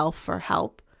itself for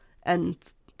help, and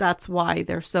that's why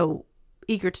they're so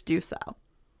eager to do so.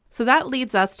 So that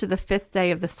leads us to the 5th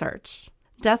day of the search.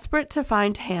 Desperate to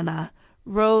find Hanna,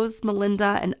 Rose,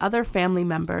 Melinda, and other family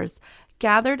members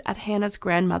gathered at Hannah's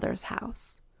grandmother's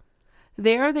house.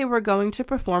 There they were going to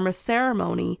perform a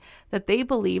ceremony that they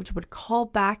believed would call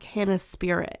back Hannah's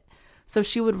spirit so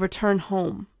she would return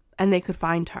home and they could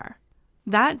find her.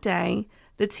 That day,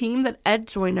 the team that Ed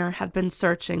Joyner had been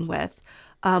searching with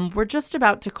were just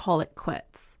about to call it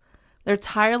quits. Their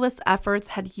tireless efforts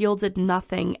had yielded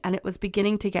nothing, and it was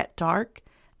beginning to get dark,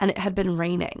 and it had been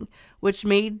raining, which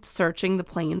made searching the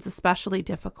plains especially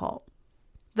difficult.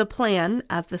 The plan,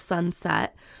 as the sun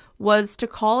set, was to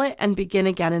call it and begin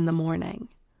again in the morning.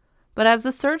 But as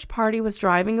the search party was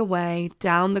driving away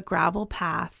down the gravel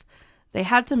path, they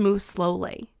had to move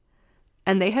slowly.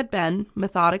 And they had been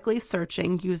methodically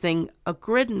searching using a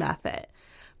grid method.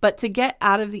 But to get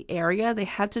out of the area, they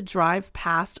had to drive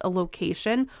past a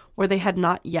location where they had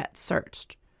not yet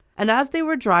searched. And as they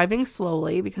were driving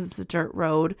slowly, because it's a dirt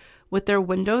road, with their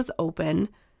windows open,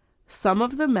 some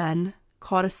of the men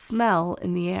caught a smell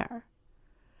in the air.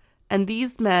 And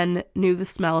these men knew the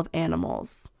smell of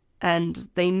animals. And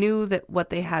they knew that what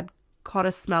they had caught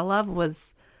a smell of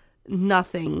was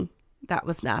nothing that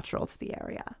was natural to the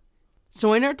area.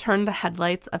 Joyner turned the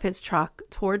headlights of his truck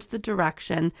towards the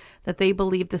direction that they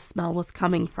believed the smell was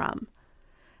coming from.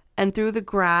 And through the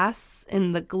grass,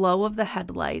 in the glow of the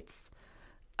headlights,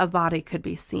 a body could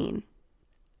be seen.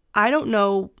 I don't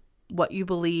know what you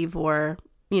believe or,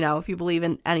 if you believe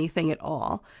in anything at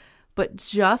all, but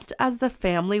just as the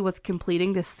family was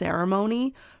completing the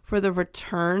ceremony for the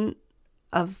return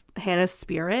of Hannah's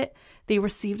spirit, they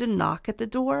received a knock at the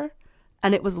door.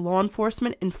 And it was law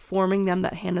enforcement informing them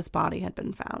that Hannah's body had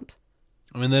been found.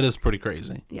 I mean, that is pretty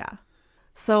crazy. Yeah.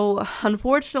 So,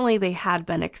 unfortunately, they had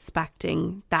been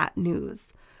expecting that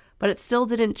news. But it still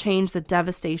didn't change the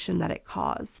devastation that it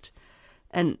caused.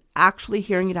 And actually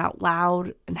hearing it out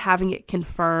loud and having it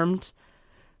confirmed,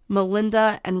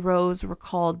 Melinda and Rose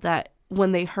recalled that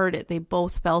when they heard it, they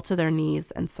both fell to their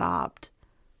knees and sobbed.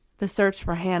 The search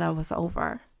for Hanna was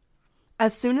over.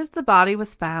 As soon as the body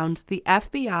was found, the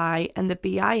FBI and the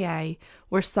BIA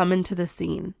were summoned to the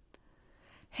scene.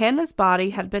 Hannah's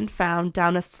body had been found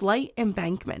down a slight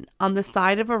embankment on the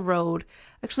side of a road,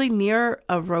 actually near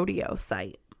a rodeo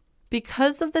site.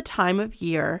 Because of the time of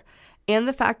year and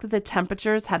the fact that the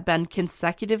temperatures had been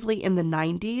consecutively in the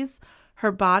 90s,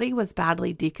 her body was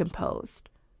badly decomposed.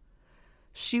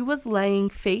 She was laying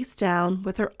face down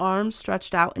with her arms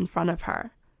stretched out in front of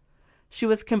her. She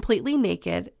was completely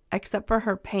naked, except for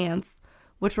her pants,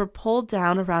 which were pulled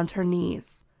down around her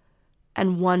knees,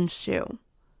 and one shoe,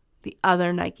 the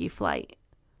other Nike Flight.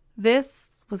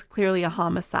 This was clearly a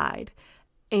homicide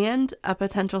and a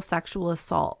potential sexual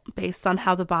assault based on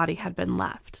how the body had been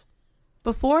left.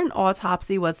 Before an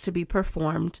autopsy was to be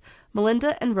performed,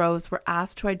 Melinda and Rose were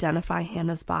asked to identify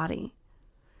Hannah's body.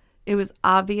 It was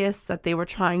obvious that they were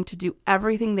trying to do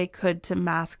everything they could to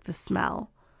mask the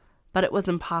smell, but it was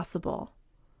impossible.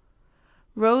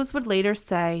 Rose would later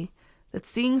say that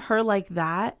seeing her like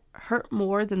that hurt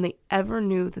more than they ever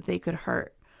knew that they could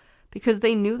hurt, because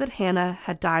they knew that Hanna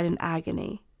had died in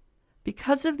agony.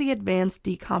 Because of the advanced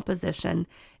decomposition,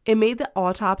 it made the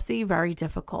autopsy very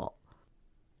difficult.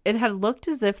 It had looked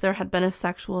as if there had been a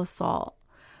sexual assault,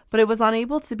 but it was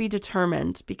unable to be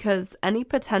determined because any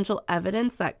potential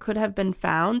evidence that could have been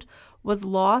found was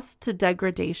lost to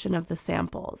degradation of the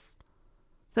samples.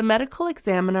 The medical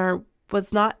examiner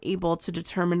was not able to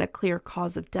determine a clear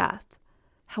cause of death.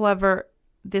 However,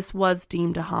 this was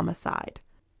deemed a homicide.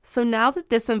 So now that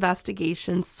this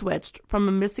investigation switched from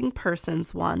a missing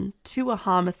persons one to a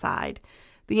homicide,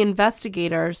 the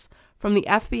investigators from the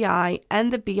FBI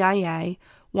and the BIA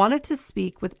wanted to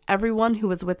speak with everyone who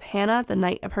was with Hanna the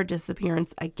night of her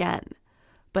disappearance again,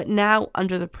 but now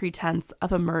under the pretense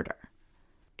of a murder.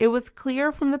 It was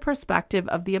clear from the perspective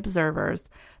of the observers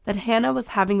that Hanna was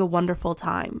having a wonderful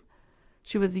time.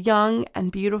 She was young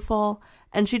and beautiful,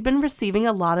 and she'd been receiving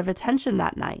a lot of attention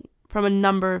that night from a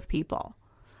number of people.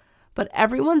 But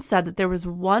everyone said that there was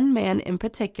one man in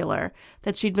particular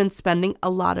that she'd been spending a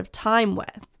lot of time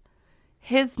with.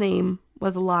 His name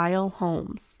was Lyle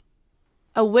Holmes.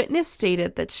 A witness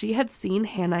stated that she had seen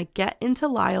Hanna get into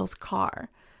Lyle's car,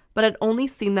 but had only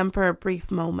seen them for a brief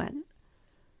moment.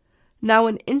 Now,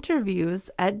 in interviews,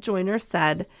 Ed Joyner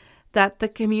said that the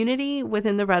community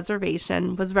within the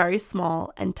reservation was very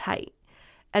small and tight,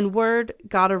 and word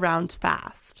got around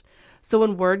fast. So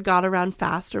when word got around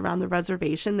fast around the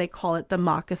reservation, they call it the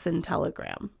moccasin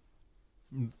telegram.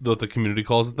 The community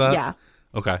calls it that? Yeah.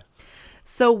 Okay.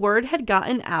 So word had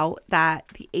gotten out that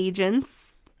the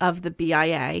agents of the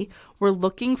BIA were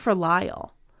looking for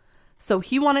Lyle. So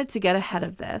he wanted to get ahead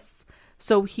of this.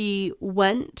 So he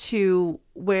went to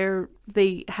where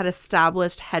they had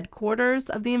established headquarters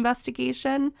of the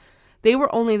investigation. They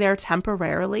were only there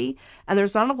temporarily, and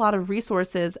there's not a lot of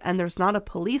resources, and there's not a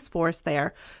police force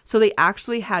there. So they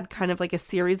actually had kind of like a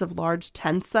series of large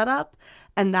tents set up,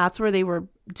 and that's where they were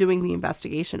doing the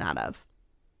investigation out of.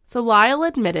 So Lyle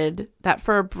admitted that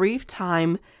for a brief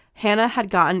time, Hanna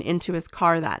had gotten into his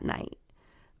car that night,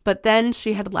 but then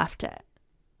she had left it.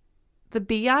 The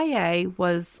BIA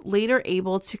was later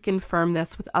able to confirm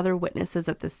this with other witnesses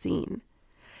at the scene.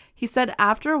 He said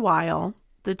after a while,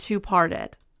 the two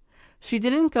parted. She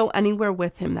didn't go anywhere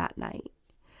with him that night.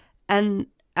 And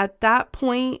at that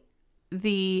point,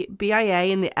 the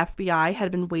BIA and the FBI had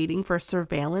been waiting for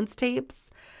surveillance tapes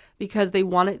because they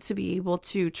wanted to be able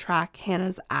to track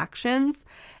Hanna's actions.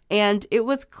 And it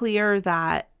was clear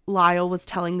that Lyle was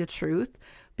telling the truth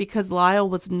because Lyle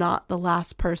was not the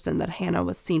last person that Hanna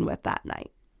was seen with that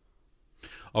night.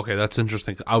 Okay, that's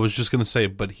interesting. I was just going to say,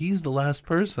 but he's the last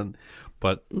person.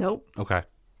 But nope. Okay.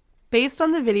 Based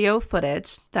on the video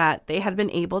footage that they had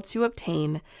been able to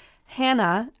obtain,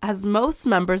 Hanna, as most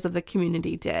members of the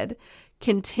community did,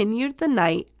 continued the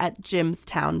night at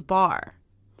Jimstown Bar.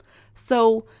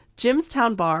 So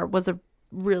Jimstown Bar was a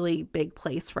really big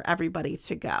place for everybody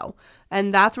to go.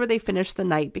 And that's where they finished the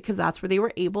night because that's where they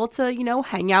were able to,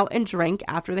 hang out and drink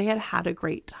after they had had a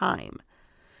great time.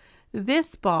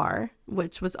 This bar,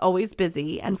 which was always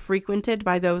busy and frequented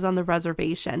by those on the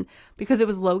reservation because it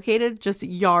was located just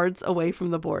yards away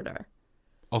from the border.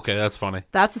 Okay, that's funny.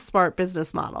 That's a smart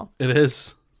business model. It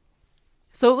is.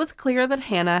 So it was clear that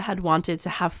Hanna had wanted to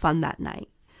have fun that night.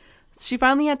 She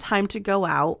finally had time to go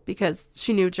out because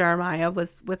she knew Jeremiah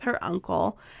was with her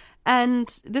uncle.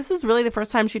 And this was really the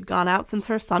first time she'd gone out since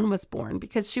her son was born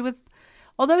because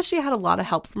although she had a lot of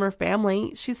help from her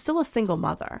family, she's still a single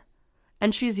mother.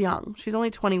 And she's young. She's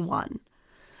only 21.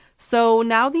 So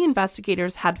now the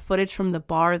investigators had footage from the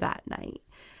bar that night.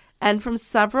 And from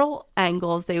several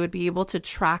angles, they would be able to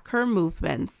track her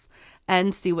movements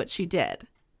and see what she did.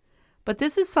 But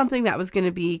this is something that was going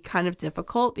to be kind of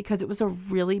difficult because it was a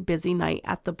really busy night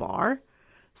at the bar.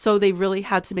 So they really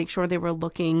had to make sure they were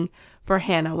looking for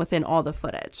Hanna within all the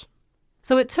footage.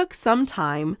 So it took some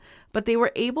time, but they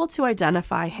were able to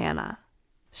identify Hanna.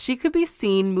 She could be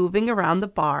seen moving around the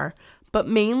bar, but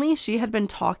mainly she had been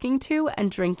talking to and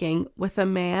drinking with a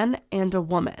man and a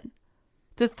woman.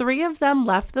 The three of them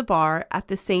left the bar at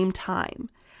the same time,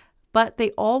 but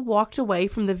they all walked away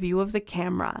from the view of the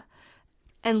camera,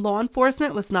 and law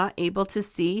enforcement was not able to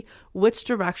see which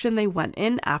direction they went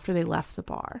in after they left the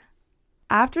bar.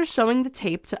 After showing the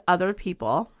tape to other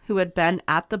people who had been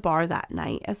at the bar that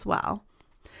night as well,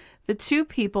 the two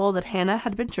people that Hanna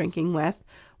had been drinking with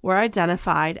were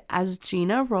identified as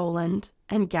Gina Rowland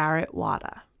and Garrett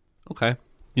Wada. Okay.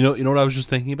 You know what I was just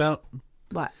thinking about?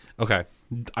 What? Okay.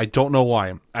 I don't know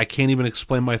why. I can't even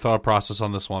explain my thought process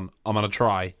on this one. I'm going to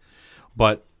try.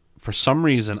 But for some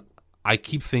reason, I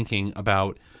keep thinking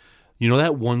about,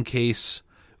 that one case,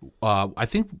 I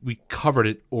think we covered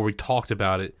it or we talked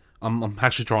about it. I'm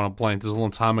actually drawing a blank. This is a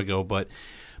long time ago, but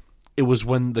it was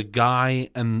when the guy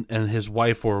and his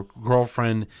wife or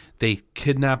girlfriend, they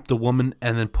kidnapped the woman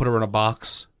and then put her in a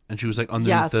box. And she was like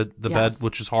underneath the bed,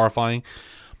 which is horrifying.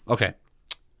 Okay.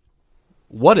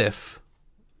 What if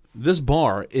this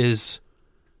bar is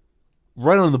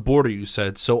right on the border, you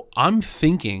said? So I'm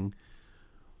thinking,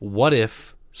 what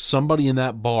if somebody in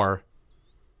that bar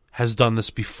has done this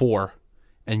before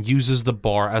and uses the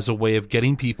bar as a way of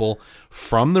getting people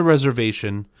from the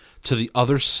reservation to the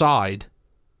other side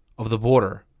of the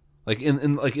border? Like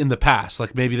in the past.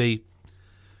 Like maybe they,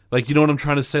 like, you know what I'm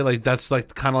trying to say? Like that's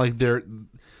like kind of like their...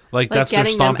 Like that's their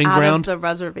stomping them out ground. Of the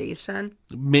reservation.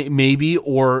 Maybe,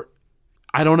 or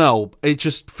I don't know. It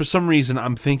just, for some reason,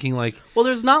 I'm thinking like... Well,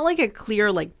 there's not like a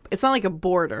clear, like, it's not like a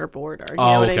border. You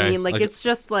know what I mean? Like it's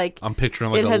just like... I'm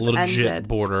picturing like a legit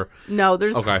border. No,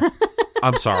 there's... Okay.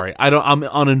 I'm sorry. I'm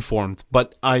uninformed,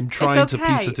 but I'm trying to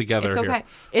piece it together it's okay. here.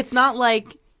 It's not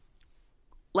like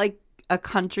a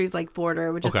country's like border.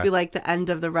 It would just be like the end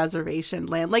of the reservation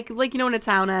land. Like when a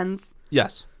town ends.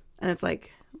 Yes. And it's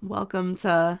like... Welcome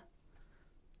to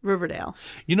Riverdale.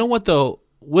 You know what, though?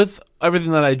 With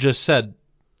everything that I just said,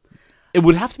 it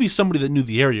would have to be somebody that knew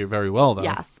the area very well, though.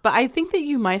 Yes, but I think that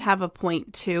you might have a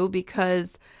point, too,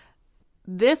 because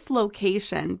this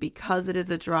location, because it is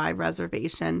a dry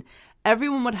reservation,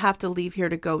 everyone would have to leave here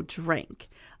to go drink.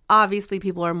 Obviously,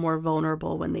 people are more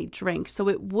vulnerable when they drink. So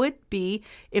it would be,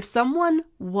 if someone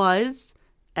was,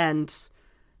 and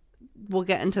we'll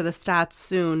get into the stats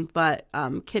soon, but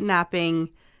kidnapping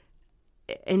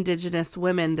Indigenous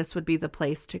women, this would be the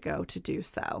place to go to do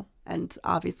so. And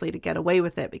obviously to get away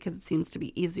with it, because it seems to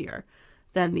be easier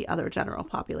than the other general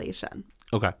population.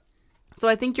 Okay. So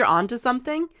I think you're onto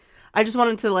something. I just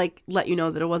wanted to like let you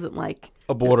know that it wasn't like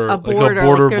a border. Like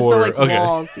there's no like okay.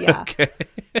 walls. Yeah. Okay.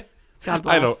 God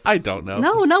bless. I don't know.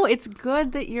 No, it's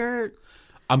good that you're.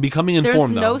 I'm becoming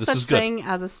informed. There's no this such is good. thing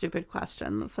as a stupid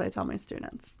question. That's what I tell my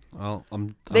students. Well,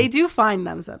 they do find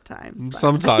them sometimes. But.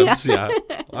 Sometimes, yeah.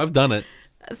 I've done it.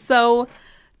 So,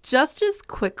 just as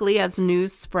quickly as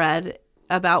news spread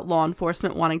about law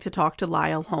enforcement wanting to talk to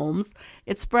Lyle Holmes,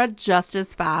 it spread just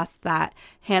as fast that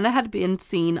Hanna had been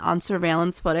seen on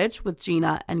surveillance footage with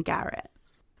Gina and Garrett.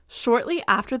 Shortly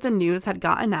after the news had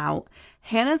gotten out,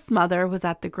 Hanna's mother was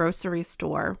at the grocery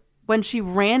store when she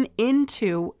ran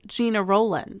into Gina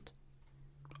Rowland.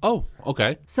 Oh,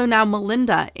 okay. So now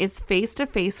Melinda is face to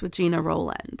face with Gina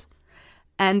Rowland.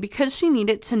 And because she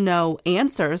needed to know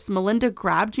answers, Melinda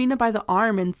grabbed Gina by the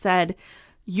arm and said,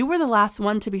 "You were the last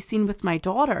one to be seen with my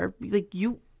daughter. Like,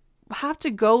 you have to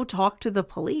go talk to the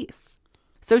police."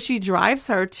 So she drives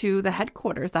her to the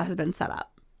headquarters that had been set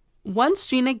up. Once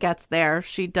Gina gets there,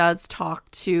 she does talk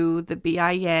to the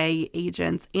BIA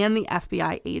agents and the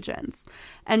FBI agents.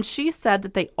 And she said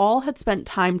that they all had spent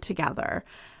time together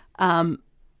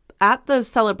at the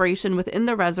celebration within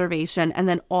the reservation and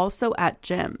then also at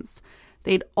Jim's.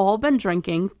 They'd all been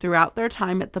drinking throughout their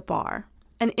time at the bar.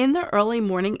 And in the early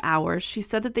morning hours, she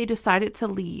said that they decided to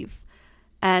leave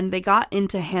and they got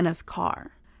into Hanna's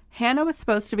car. Hanna was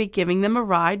supposed to be giving them a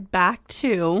ride back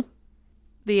to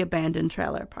the abandoned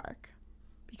trailer park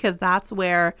because that's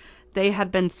where they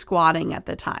had been squatting at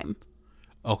the time.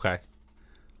 Okay.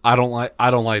 I don't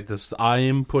like this. I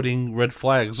am putting red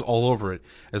flags all over it.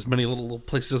 As many little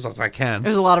places as I can.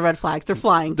 There's a lot of red flags. They're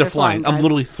flying. They're flying. Guys. I'm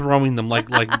literally throwing them like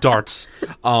darts.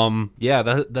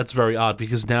 Yeah, that's very odd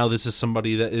because now this is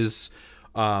somebody that is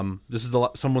someone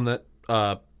that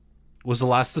was the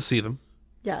last to see them.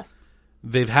 Yes.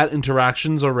 They've had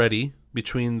interactions already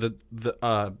between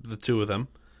the two of them,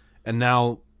 and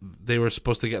now they were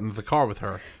supposed to get into the car with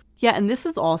her. Yeah, and this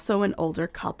is also an older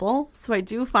couple, so I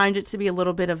do find it to be a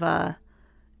little bit of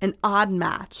an odd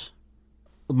match.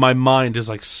 My mind is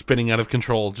like spinning out of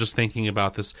control just thinking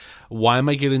about this. Why am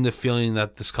I getting the feeling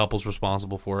that this couple's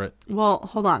responsible for it? Well,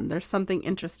 hold on. There's something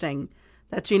interesting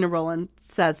that Gina Rowland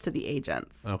says to the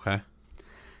agents. Okay.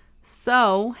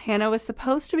 So, Hanna was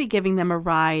supposed to be giving them a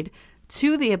ride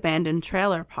to the abandoned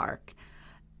trailer park.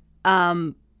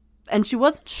 And she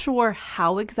wasn't sure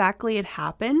how exactly it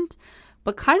happened,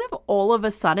 but kind of all of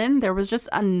a sudden, there was just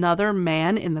another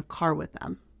man in the car with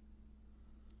them.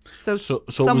 So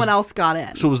someone else got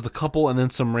in. So it was the couple and then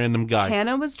some random guy.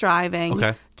 Hanna was driving.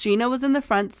 Okay. Gina was in the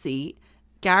front seat.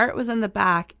 Garrett was in the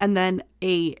back. And then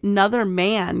another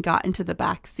man got into the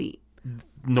back seat.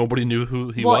 Nobody knew who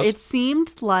he was? was? Well, it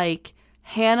seemed like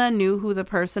Hanna knew who the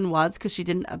person was because she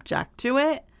didn't object to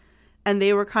it. And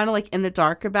they were kind of like in the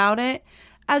dark about it.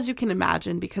 As you can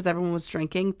imagine, because everyone was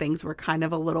drinking, things were kind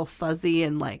of a little fuzzy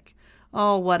and like,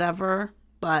 oh, whatever.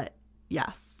 But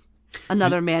yes,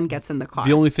 another man gets in the car.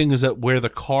 The only thing is that where the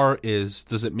car is,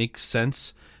 does it make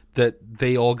sense that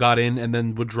they all got in and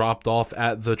then were dropped off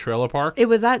at the trailer park? It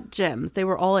was at Jim's. They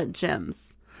were all at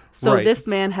Jim's. So right. This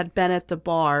man had been at the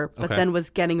bar, but then was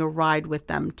getting a ride with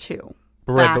them too.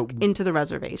 Back into the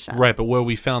reservation. Right, but where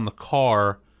we found the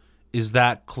car, is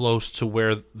that close to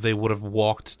where they would have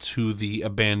walked to the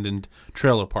abandoned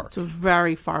trailer park? It's a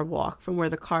very far walk from where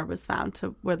the car was found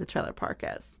to where the trailer park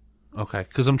is. Okay,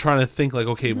 because I'm trying to think like,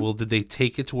 okay, well, did they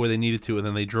take it to where they needed to and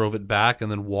then they drove it back and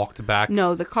then walked back?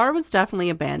 No, the car was definitely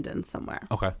abandoned somewhere.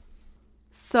 Okay.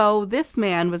 So this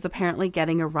man was apparently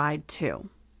getting a ride too.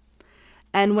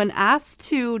 And when asked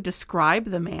to describe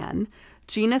the man,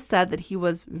 Gina said that he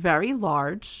was very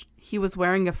large, he was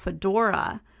wearing a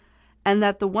fedora, and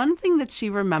that the one thing that she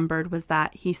remembered was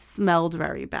that he smelled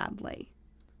very badly.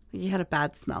 He had a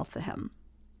bad smell to him.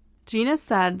 Gina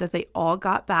said that they all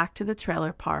got back to the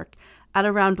trailer park at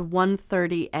around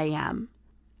 1:30 a.m.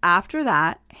 After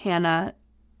that, Hanna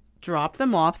dropped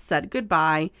them off, said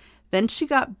goodbye. Then she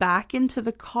got back into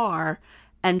the car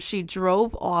and she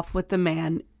drove off with the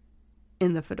man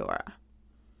in the fedora.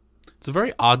 It's a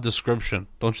very odd description,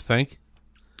 don't you think?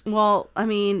 Well, I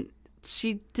mean,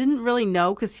 she didn't really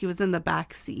know because he was in the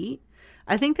back seat.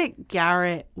 I think that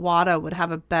Garrett Wada would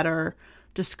have a better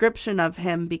description of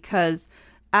him because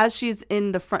as she's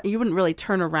in the front, you wouldn't really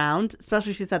turn around,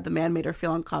 especially she said the man made her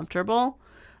feel uncomfortable,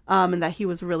 and that he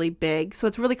was really big. So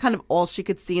it's really kind of all she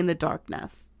could see in the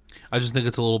darkness. I just think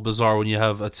it's a little bizarre when you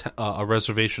have a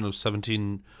reservation of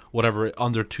 17, whatever,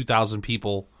 under 2,000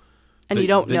 people. And you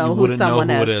don't know who someone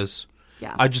know who is. it is.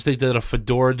 Yeah. I just think that a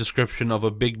fedora description of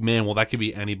a big man, well, that could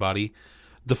be anybody.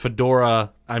 The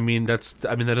fedora,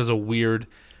 that is a weird...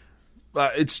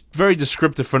 it's very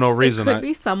descriptive for no reason. It could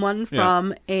be someone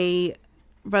from a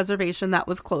reservation that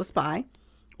was close by,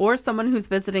 or someone who's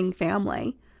visiting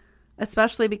family,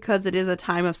 especially because it is a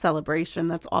time of celebration.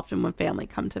 That's often when family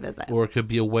come to visit. Or it could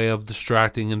be a way of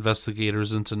distracting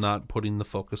investigators into not putting the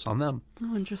focus on them.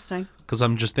 Oh, interesting. Because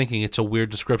I'm just thinking it's a weird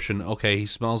description. Okay, he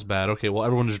smells bad. Okay, well,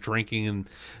 everyone's drinking and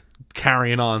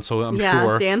carrying on, so I'm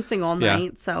sure. Dancing all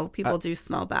night, so people do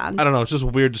smell bad. I don't know. It's just a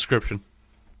weird description.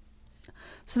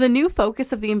 So the new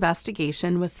focus of the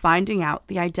investigation was finding out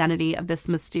the identity of this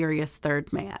mysterious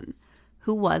third man.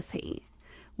 Who was he?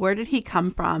 Where did he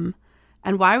come from?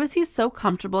 And why was he so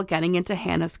comfortable getting into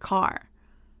Hanna's car?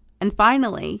 And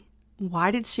finally,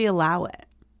 why did she allow it?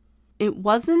 It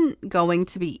wasn't going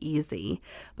to be easy,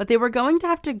 but they were going to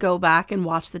have to go back and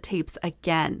watch the tapes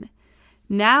again.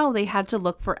 Now they had to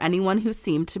look for anyone who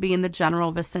seemed to be in the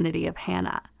general vicinity of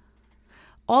Hanna.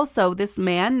 Also, this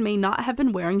man may not have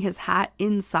been wearing his hat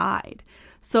inside.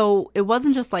 So it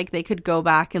wasn't just like they could go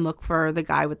back and look for the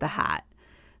guy with the hat.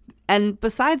 And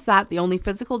besides that, the only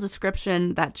physical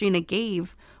description that Gina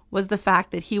gave was the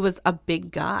fact that he was a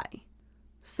big guy.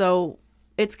 So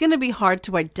it's going to be hard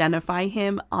to identify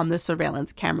him on the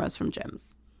surveillance cameras from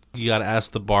Jim's. You got to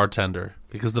ask the bartender,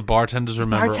 because the bartenders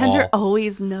remember all. Bartender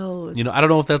always knows. I don't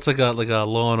know if that's like a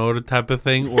Law and Order type of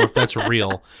thing, or if that's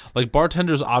real. Like,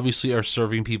 bartenders obviously are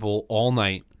serving people all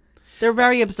night. They're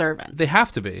very observant. They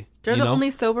have to be. They're the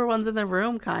only sober ones in the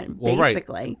room,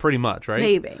 basically. Right. Pretty much, right?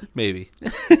 Maybe.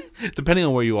 Depending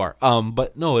on where you are.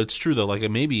 But no, it's true, though. Like,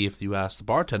 maybe if you asked the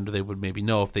bartender, they would maybe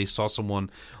know if they saw someone,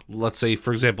 let's say,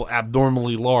 for example,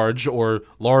 abnormally large or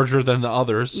larger than the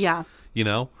others. Yeah.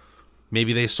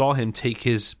 Maybe they saw him take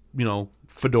his,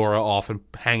 fedora off and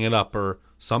hang it up or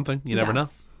something. You never know.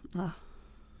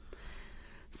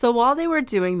 So while they were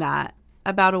doing that,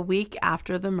 about a week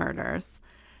after the murders,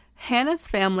 Hanna's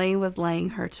family was laying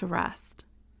her to rest.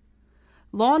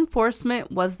 Law enforcement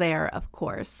was there, of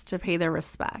course, to pay their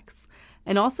respects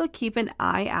and also keep an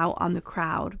eye out on the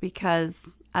crowd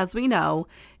because, as we know,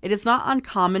 it is not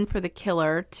uncommon for the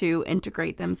killer to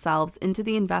integrate themselves into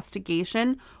the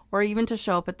investigation or even to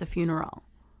show up at the funeral.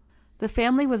 The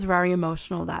family was very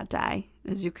emotional that day,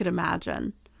 as you could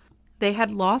imagine. They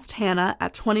had lost Hanna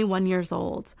at 21 years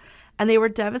old, and they were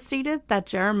devastated that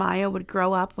Jeremiah would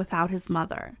grow up without his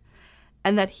mother,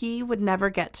 and that he would never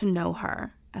get to know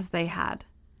her as they had.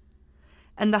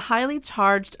 And the highly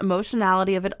charged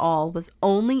emotionality of it all was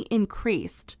only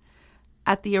increased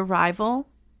at the arrival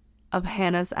of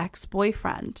Hanna's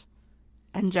ex-boyfriend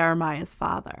and Jeremiah's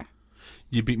father.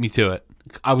 You beat me to it.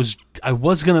 I was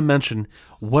going to mention,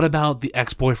 what about the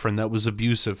ex-boyfriend that was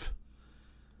abusive?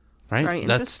 Right? Very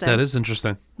interesting. That is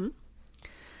interesting.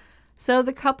 So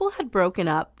the couple had broken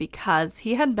up because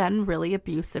he had been really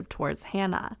abusive towards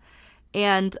Hanna.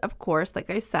 And of course, like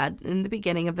I said in the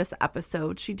beginning of this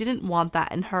episode, she didn't want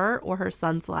that in her or her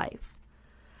son's life.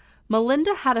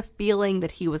 Melinda had a feeling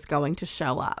that he was going to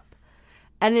show up.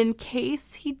 And in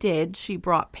case he did, she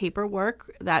brought paperwork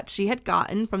that she had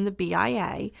gotten from the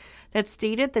BIA that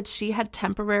stated that she had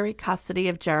temporary custody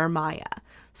of Jeremiah,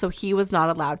 so he was not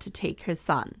allowed to take his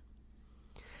son.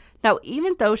 Now,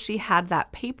 even though she had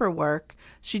that paperwork,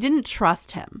 she didn't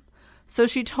trust him. So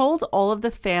she told all of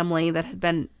the family that had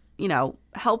been,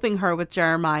 helping her with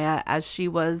Jeremiah as she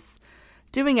was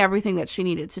doing everything that she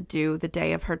needed to do the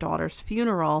day of her daughter's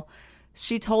funeral.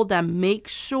 She told them, make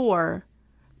sure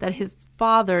that his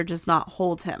father does not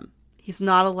hold him. He's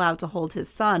not allowed to hold his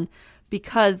son,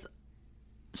 because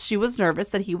she was nervous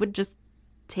that he would just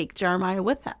take Jeremiah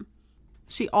with him.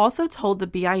 She also told the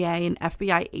BIA and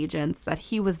FBI agents that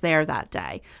he was there that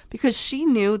day because she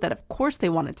knew that, of course, they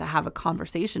wanted to have a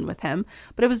conversation with him,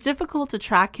 but it was difficult to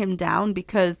track him down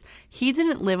because he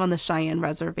didn't live on the Cheyenne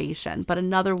Reservation, but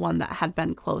another one that had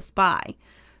been close by.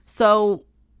 So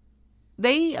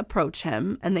they approach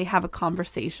him and they have a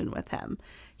conversation with him.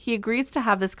 He agrees to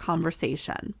have this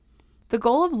conversation. The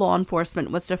goal of law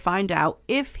enforcement was to find out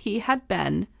if he had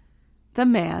been the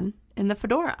man in the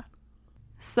fedora.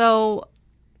 So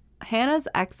Hanna's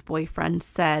ex-boyfriend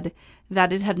said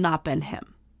that it had not been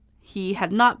him. He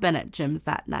had not been at Jim's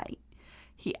that night.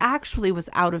 He actually was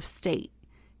out of state.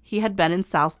 He had been in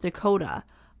South Dakota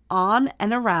on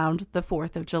and around the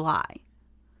 4th of July.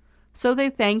 So they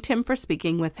thanked him for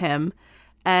speaking with him,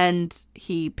 And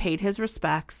he paid his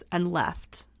respects and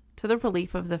left to the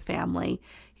relief of the family.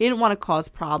 He didn't want to cause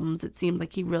problems. It seemed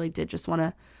like he really did just want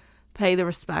to pay the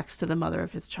respects to the mother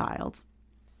of his child.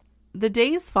 The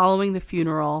days following the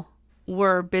funeral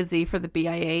were busy for the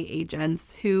BIA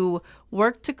agents who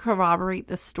worked to corroborate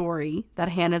the story that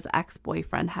Hanna's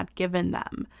ex-boyfriend had given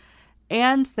them.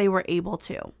 And they were able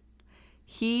to.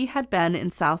 He had been in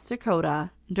South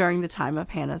Dakota during the time of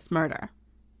Hanna's murder.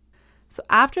 So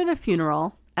after the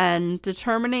funeral and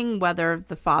determining whether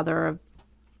the father of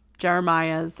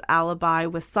Jeremiah's alibi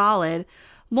was solid,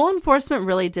 law enforcement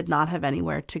really did not have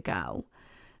anywhere to go.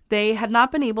 They had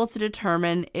not been able to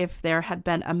determine if there had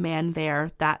been a man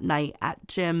there that night at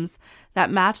Jim's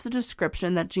that matched the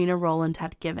description that Gina Rowland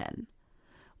had given.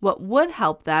 What would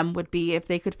help them would be if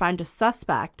they could find a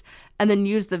suspect and then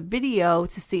use the video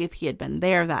to see if he had been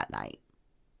there that night.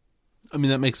 I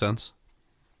mean, that makes sense.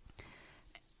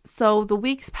 So the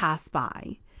weeks passed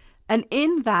by, and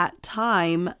in that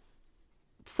time,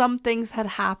 some things had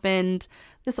happened.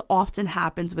 This often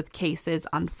happens with cases,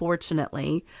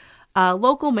 unfortunately. A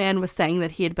local man was saying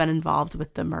that he had been involved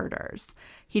with the murders.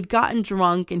 He'd gotten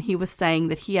drunk, and he was saying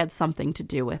that he had something to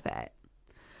do with it.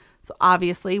 So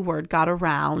obviously, word got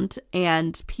around,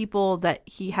 and people that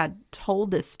he had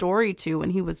told this story to when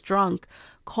he was drunk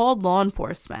called law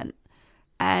enforcement.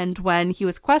 And when he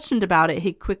was questioned about it,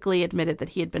 he quickly admitted that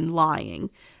he had been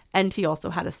lying. And he also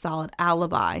had a solid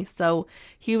alibi. So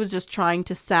he was just trying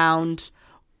to sound,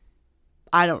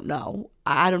 I don't know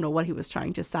what he was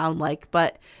trying to sound like.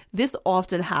 But this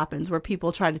often happens where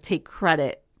people try to take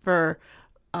credit for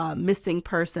missing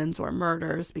persons or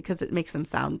murders because it makes them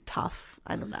sound tough.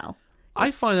 I don't know.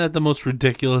 I find that the most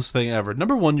ridiculous thing ever.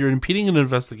 Number one, you're impeding an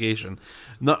investigation.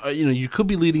 No, you could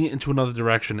be leading it into another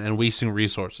direction and wasting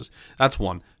resources. That's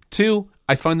one. Two,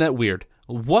 I find that weird.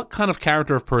 What kind of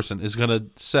character of person is going to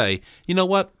say, you know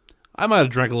what? I might have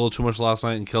drank a little too much last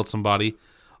night and killed somebody.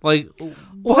 Like,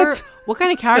 what? Or what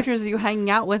kind of characters are you hanging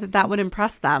out with that would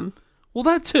impress them? Well,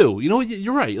 that too. You know,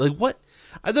 you're right. Like, what?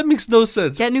 That makes no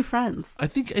sense. Get new friends. I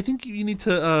think you need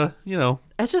to,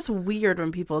 It's just weird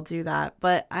when people do that,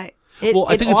 but I think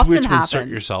it's weird to insert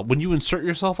happens. yourself. When you insert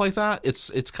yourself like that, it's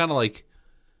kind of like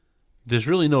there's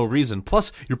really no reason.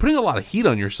 Plus, you're putting a lot of heat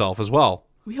on yourself as well.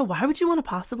 Yeah, why would you want to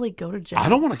possibly go to jail? I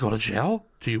don't want to go to jail.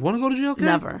 Do you want to go to jail, Kay?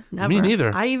 Never. Me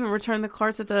neither. I even returned the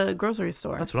carts at the grocery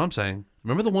store. That's what I'm saying.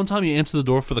 Remember the one time you answered the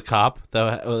door for the cop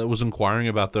that was inquiring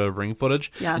about the ring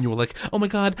footage? Yes. And you were like, oh my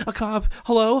God, a cop.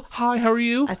 Hello. Hi, how are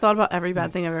you? I thought about every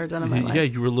bad thing I've ever done in my life. Yeah,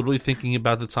 you were literally thinking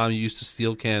about the time you used to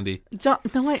steal candy. John,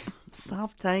 no, wait.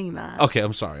 Stop saying that. Okay,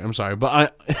 I'm sorry.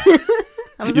 But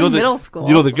I was in middle school.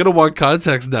 They're going to want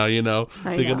context now, You're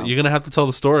going to have to tell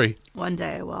the story. One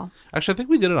day I will. Actually, I think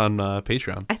we did it on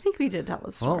Patreon. I think we did tell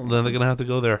the story. Well, then they're going to have to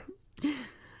go there.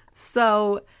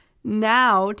 So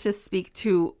now to speak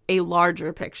to a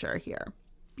larger picture here.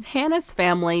 Hanna's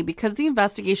family, because the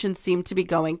investigation seemed to be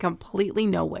going completely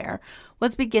nowhere,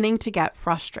 was beginning to get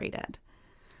frustrated.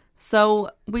 So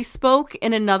we spoke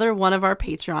in another one of our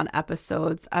Patreon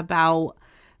episodes about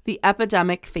the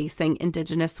epidemic facing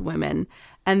Indigenous women,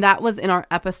 and that was in our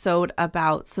episode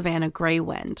about Savannah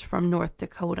Greywind from North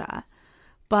Dakota.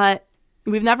 But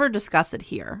we've never discussed it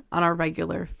here on our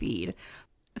regular feed.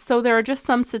 So there are just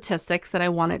some statistics that I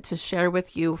wanted to share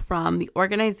with you from the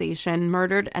organization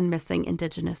Murdered and Missing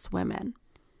Indigenous Women.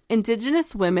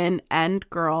 Indigenous women and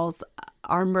girls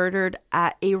are murdered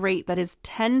at a rate that is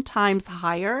 10 times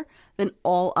higher than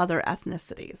all other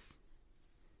ethnicities.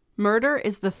 Murder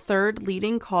is the third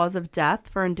leading cause of death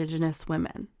for Indigenous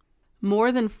women.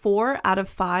 More than 4 out of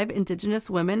 5 Indigenous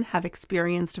women have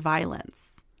experienced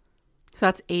violence. So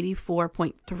that's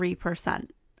 84.3%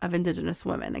 of Indigenous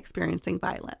women experiencing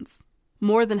violence.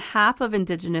 More than half of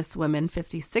Indigenous women,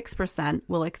 56%,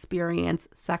 will experience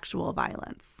sexual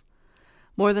violence.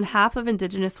 More than half of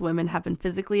Indigenous women have been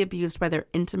physically abused by their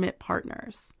intimate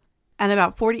partners. And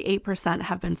about 48%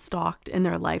 have been stalked in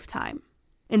their lifetime.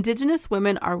 Indigenous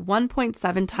women are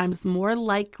 1.7 times more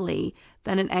likely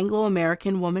than an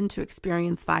Anglo-American woman to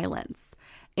experience violence,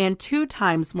 and 2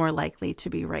 times more likely to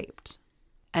be raped,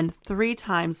 and 3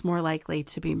 times more likely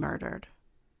to be murdered.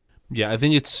 Yeah, I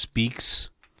think it speaks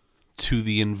to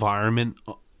the environment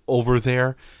over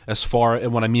there and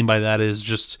what I mean by that is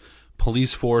just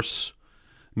police force,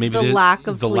 maybe the lack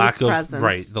of presence.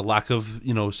 Right, the lack of,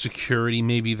 security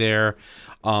maybe there,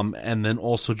 and then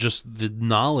also just the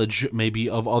knowledge maybe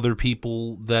of other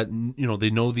people that, they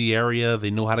know the area, they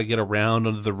know how to get around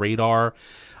under the radar.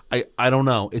 I don't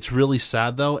know. It's really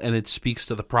sad though, and it speaks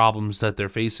to the problems that they're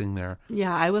facing there.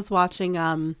 Yeah, I was watching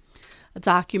a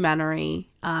documentary,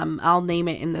 I'll name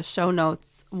it in the show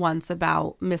notes, once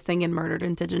about missing and murdered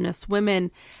Indigenous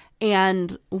women.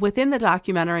 And within the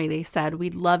documentary, they said,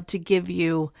 we'd love to give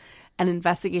you an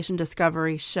investigation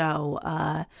discovery show,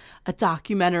 a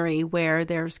documentary where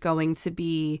there's going to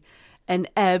be an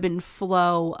ebb and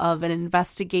flow of an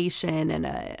investigation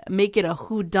and make it a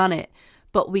whodunit.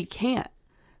 But we can't,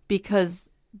 because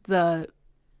the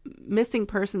missing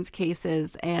persons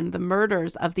cases and the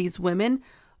murders of these women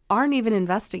aren't even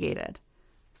investigated.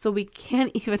 So we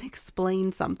can't even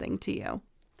explain something to you.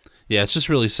 Yeah, it's just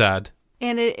really sad.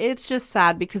 And it's just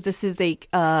sad because this is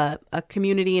a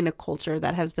community and a culture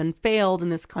that has been failed in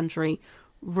this country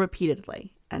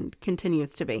repeatedly and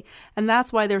continues to be. And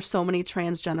that's why there's so many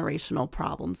transgenerational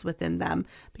problems within them,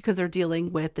 because they're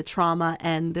dealing with the trauma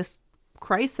and this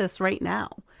crisis right now.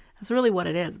 That's really what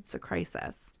it is. It's a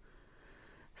crisis.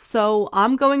 So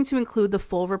I'm going to include the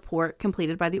full report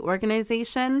completed by the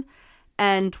organization.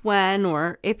 And when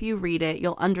or if you read it,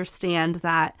 you'll understand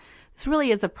that this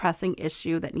really is a pressing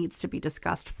issue that needs to be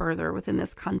discussed further within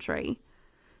this country.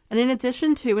 And in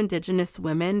addition to Indigenous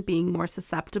women being more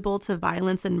susceptible to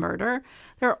violence and murder,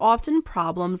 there are often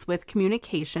problems with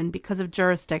communication because of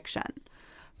jurisdiction.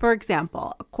 For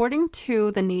example, according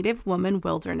to the Native Woman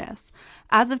Wilderness,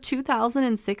 as of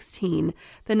 2016,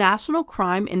 the National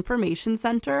Crime Information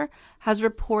Center has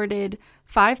reported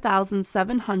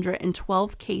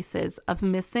 5,712 cases of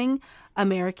missing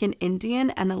American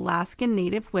Indian and Alaskan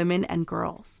Native women and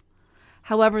girls.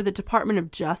 However, the Department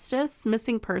of Justice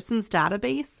Missing Persons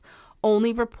Database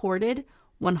only reported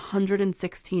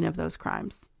 116 of those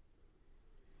crimes.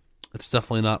 It's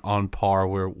definitely not on par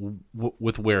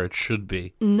with where it should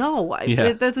be. No,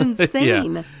 that's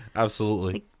insane. Yeah,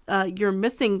 absolutely. You're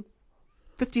missing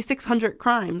 5,600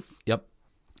 crimes. Yep.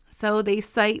 So they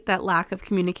cite that lack of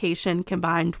communication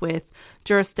combined with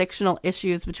jurisdictional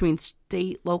issues between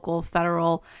state, local,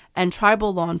 federal, and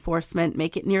tribal law enforcement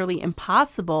make it nearly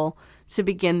impossible to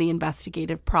begin the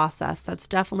investigative process. That's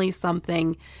definitely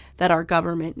something that our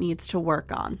government needs to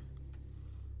work on.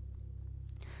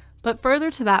 But further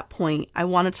to that point, I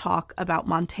want to talk about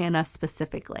Montana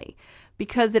specifically,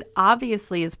 because it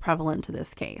obviously is prevalent to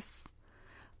this case.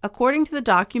 According to the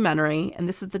documentary, and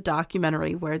this is the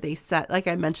documentary where they set, like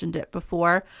I mentioned it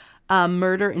before,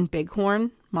 murder in Bighorn,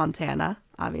 Montana,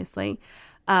 obviously.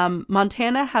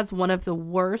 Montana has one of the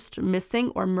worst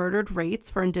missing or murdered rates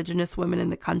for Indigenous women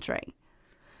in the country.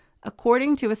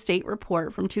 According to a state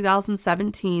report from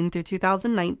 2017 through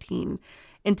 2019,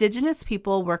 Indigenous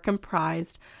people were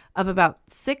comprised of about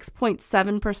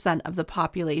 6.7% of the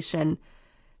population,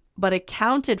 but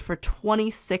accounted for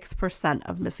 26%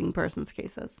 of missing persons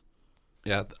cases.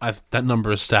 Yeah, that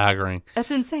number is staggering. That's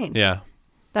insane. Yeah.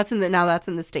 That's in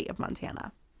the state of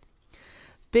Montana.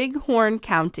 Bighorn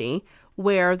County,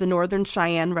 where the Northern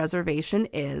Cheyenne Reservation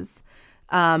is,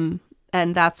 and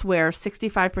that's where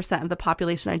 65% of the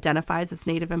population identifies as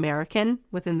Native American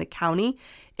within the county,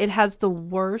 it has the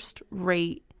worst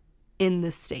rate in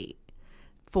the state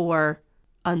for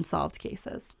unsolved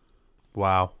cases.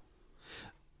 Wow.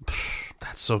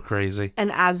 That's so crazy.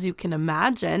 And as you can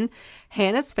imagine,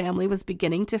 Hanna's family was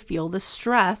beginning to feel the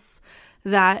stress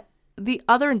that the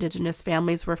other Indigenous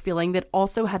families were feeling that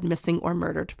also had missing or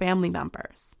murdered family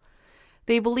members.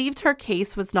 They believed her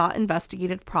case was not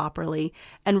investigated properly,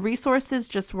 and resources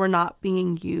just were not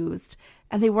being used,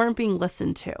 and they weren't being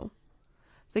listened to.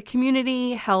 The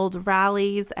community held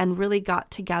rallies and really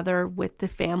got together with the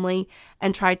family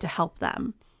and tried to help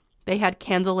them. They had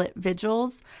candlelit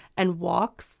vigils and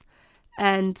walks,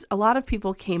 and a lot of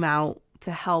people came out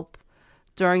to help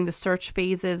during the search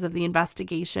phases of the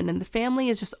investigation, and the family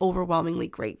is just overwhelmingly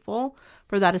grateful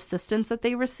for that assistance that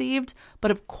they received.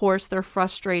 But of course, they're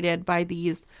frustrated by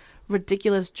these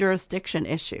ridiculous jurisdiction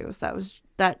issues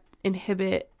that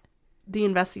inhibit the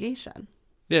investigation.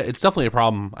 Yeah, it's definitely a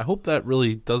problem. I hope that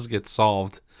really does get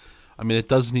solved. I mean,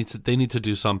 they need to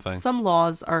do something. Some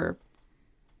laws are,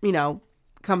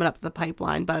 coming up the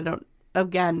pipeline, but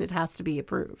it has to be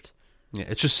approved. Yeah,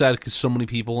 it's just sad because so many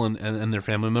people and their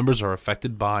family members are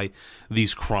affected by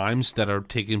these crimes that are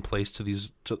taking place to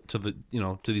these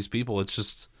people. It's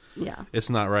just, it's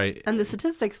not right. And the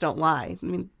statistics don't lie. I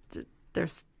mean, they're,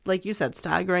 like you said,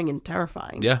 staggering and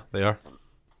terrifying. Yeah, they are.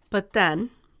 But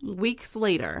then, weeks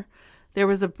later, there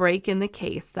was a break in the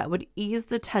case that would ease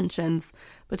the tensions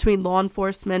between law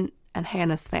enforcement and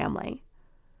Hanna's family.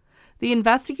 The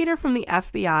investigator from the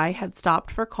FBI had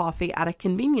stopped for coffee at a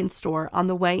convenience store on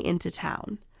the way into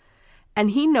town,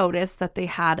 and he noticed that they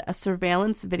had a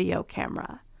surveillance video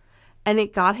camera, and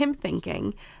it got him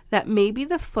thinking that maybe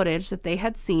the footage that they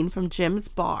had seen from Jim's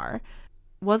bar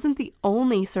wasn't the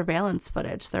only surveillance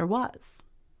footage there was.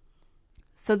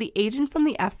 So the agent from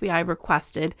the FBI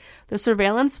requested the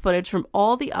surveillance footage from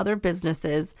all the other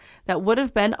businesses that would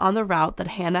have been on the route that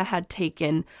Hanna had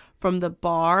taken from the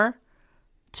bar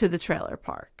to the trailer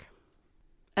park.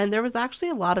 And there was actually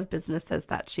a lot of businesses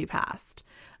that she passed.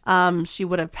 She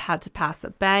would have had to pass a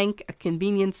bank, a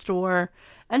convenience store,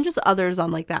 and just others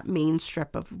on like that main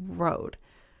strip of road.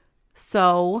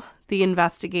 So the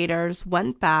investigators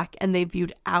went back and they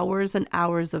viewed hours and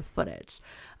hours of footage.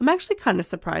 I'm actually kind of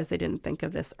surprised they didn't think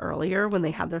of this earlier when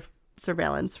they had their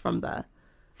surveillance from the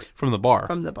bar.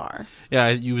 From the bar. Yeah,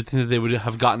 you would think that they would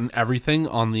have gotten everything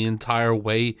on the entire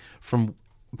way from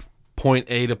point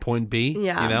A to point B,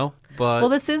 yeah. You know? But well,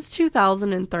 this is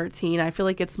 2013. I feel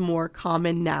like it's more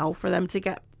common now for them to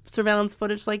get surveillance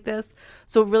footage like this.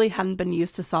 So it really hadn't been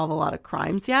used to solve a lot of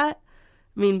crimes yet.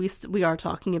 I mean, we are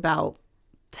talking about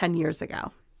 10 years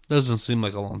ago. Doesn't seem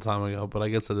like a long time ago, but I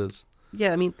guess it is.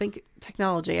 Yeah, I mean, think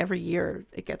technology. Every year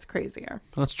it gets crazier.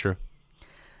 That's true.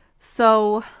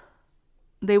 So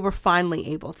they were finally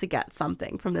able to get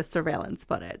something from this surveillance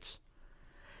footage.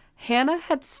 Hanna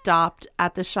had stopped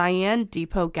at the Cheyenne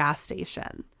Depot gas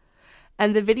station,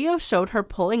 and the video showed her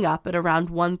pulling up at around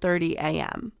 1:30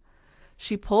 a.m.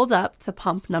 She pulled up to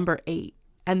pump number 8,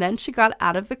 and then she got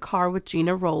out of the car with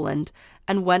Gina Rowland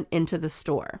and went into the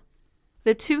store.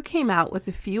 The two came out with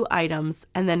a few items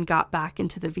and then got back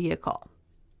into the vehicle.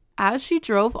 As she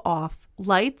drove off,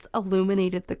 lights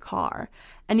illuminated the car,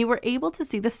 and you were able to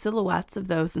see the silhouettes of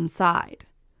those inside.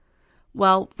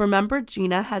 Well, remember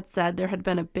Gina had said there had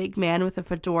been a big man with a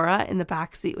fedora in the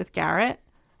back seat with Garrett,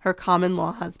 her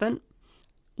common-law husband?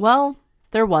 Well,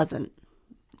 there wasn't.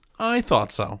 I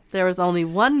thought so. There was only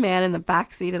one man in the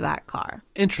back seat of that car.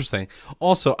 Interesting.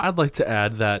 Also, I'd like to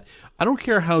add that I don't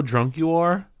care how drunk you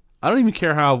are. I don't even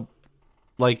care how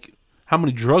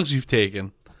many drugs you've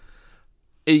taken.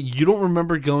 You don't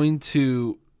remember going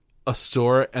to a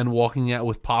store and walking out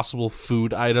with possible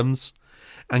food items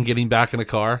and getting back in a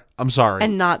car? I'm sorry.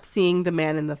 And not seeing the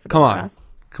man in the fedora.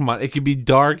 Come on. It could be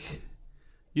dark.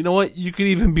 You know what? You could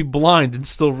even be blind and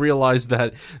still realize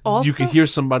that also, you could hear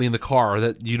somebody in the car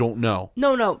that you don't know.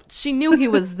 No. She knew he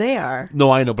was there.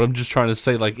 No, I know, but I'm just trying to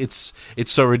say, it's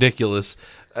so ridiculous.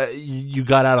 You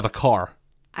got out of the car.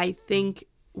 I think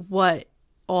what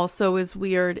also is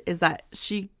weird is that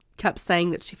she kept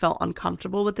saying that she felt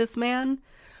uncomfortable with this man.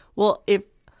 Well, if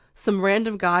some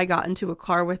random guy got into a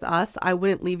car with us, I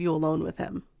wouldn't leave you alone with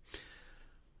him.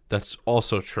 That's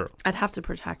also true. I'd have to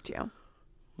protect you.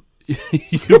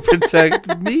 You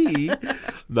protect me?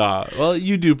 Nah, well,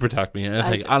 you do protect me,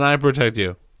 and I protect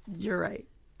you. You're right.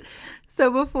 So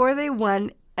before they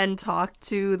went and talked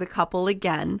to the couple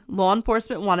again, law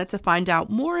enforcement wanted to find out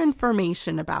more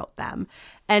information about them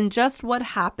and just what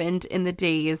happened in the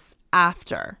days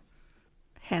after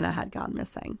Hanna had gone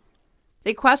missing.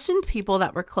 They questioned people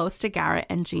that were close to Garrett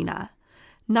and Gina.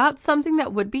 Not something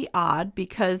that would be odd,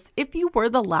 because if you were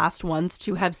the last ones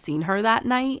to have seen her that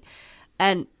night,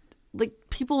 and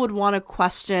people would want to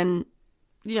question,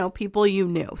 people you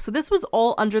knew. So this was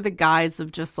all under the guise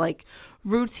of just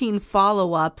routine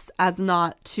follow-ups, as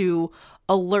not to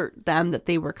alert them that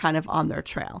they were kind of on their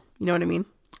trail. You know what I mean?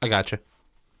 I gotcha.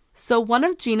 So one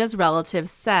of Gina's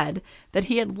relatives said that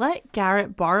he had let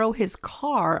Garrett borrow his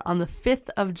car on the 5th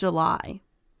of July.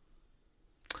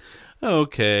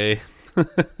 Okay.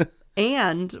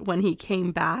 And when he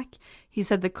came back, he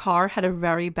said the car had a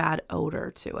very bad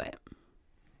odor to it.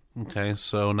 Okay,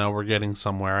 so now we're getting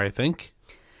somewhere, I think.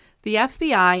 The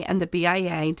FBI and the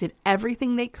BIA did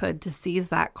everything they could to seize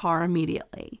that car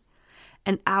immediately.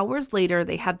 And hours later,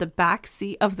 they had the back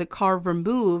seat of the car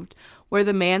removed where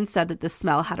the man said that the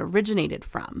smell had originated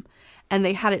from, and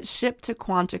they had it shipped to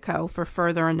Quantico for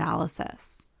further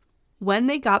analysis. When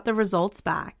they got the results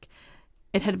back,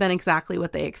 it had been exactly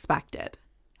what they expected.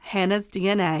 Hanna's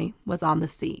DNA was on the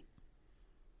seat.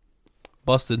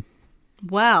 Busted.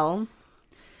 Well,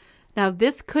 now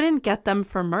this couldn't get them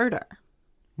for murder.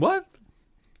 What?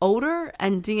 Odor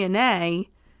and DNA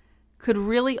could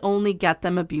really only get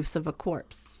them abuse of a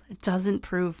corpse. It doesn't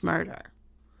prove murder.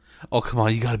 Oh, come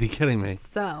on. You got to be kidding me.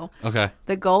 So, okay.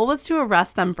 The goal was to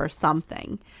arrest them for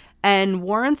something. And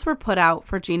warrants were put out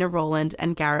for Gina Rowland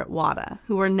and Garrett Wada,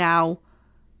 who are now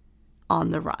on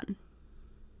the run.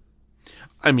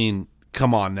 I mean,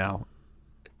 come on now.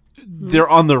 They're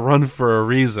on the run for a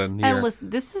reason here. And listen,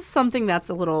 this is something that's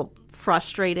a little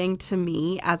frustrating to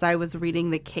me as I was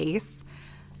reading the case.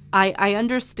 I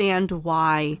understand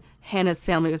why Hanna's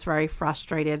family was very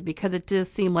frustrated, because it does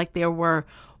seem like there were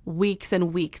weeks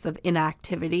and weeks of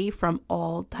inactivity from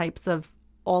all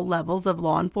levels of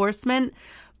law enforcement.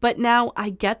 But now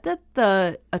I get that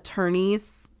the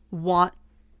attorneys want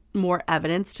more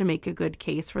evidence to make a good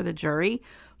case for the jury.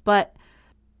 But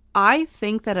I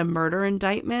think that a murder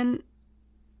indictment,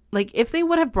 like if they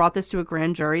would have brought this to a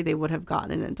grand jury, they would have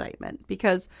gotten an indictment,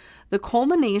 because the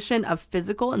culmination of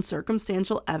physical and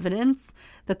circumstantial evidence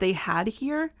that they had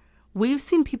here, we've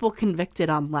seen people convicted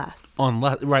on less.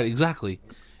 Right, exactly.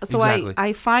 So exactly.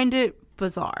 I find it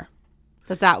bizarre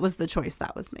that was the choice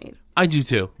that was made. I do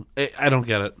too. I don't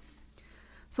get it.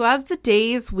 So as the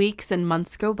days, weeks, and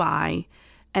months go by,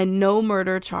 and no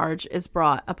murder charge is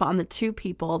brought upon the two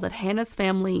people that Hannah's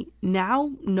family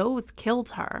now knows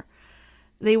killed her,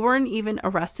 they weren't even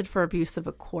arrested for abuse of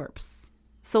a corpse.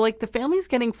 So, like, the family's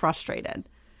getting frustrated.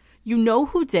 You know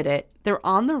who did it. They're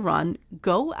on the run.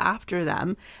 Go after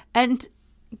them and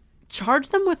charge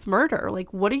them with murder.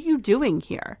 Like, what are you doing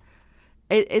here?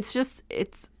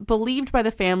 It's believed by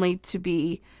the family to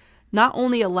be not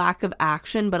only a lack of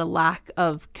action, but a lack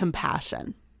of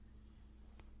compassion.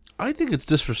 I think it's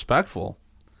disrespectful.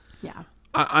 Yeah.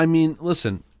 I mean,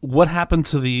 listen, what happened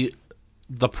to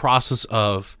the process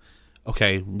of,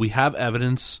 okay, we have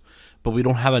evidence, but we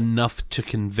don't have enough to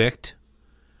convict,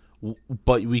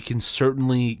 but we can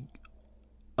certainly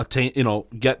attain,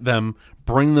 get them,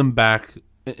 bring them back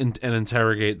and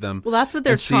interrogate them. Well, that's what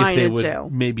they're trying to do. See if they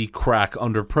would maybe crack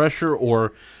under pressure,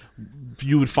 or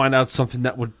you would find out something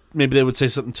that would, maybe they would say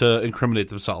something to incriminate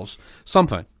themselves.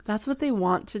 Something. That's what they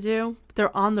want to do.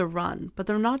 They're on the run, but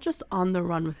they're not just on the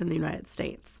run within the United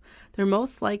States. They're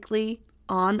most likely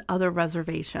on other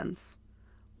reservations,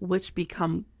 which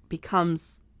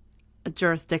becomes a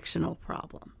jurisdictional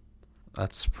problem.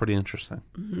 That's pretty interesting.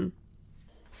 Mm-hmm.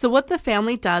 So what the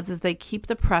family does is they keep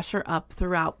the pressure up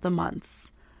throughout the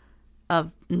months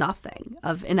of nothing,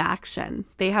 of inaction.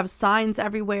 They have signs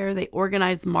everywhere. They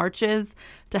organize marches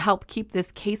to help keep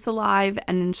this case alive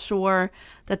and ensure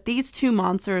that these two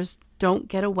monsters don't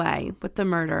get away with the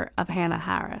murder of Hanna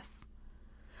Harris.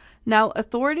 Now,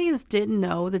 authorities didn't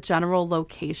know the general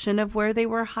location of where they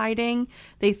were hiding.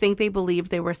 They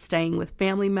believed they were staying with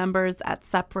family members at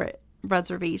separate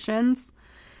reservations.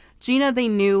 Gina, they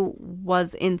knew,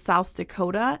 was in South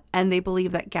Dakota, and they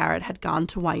believed that Garrett had gone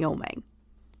to Wyoming.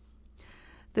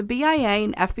 The BIA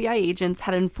and FBI agents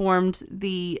had informed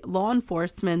the law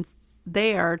enforcement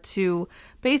there to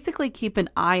basically keep an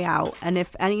eye out, and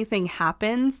if anything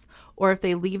happens, or if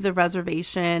they leave the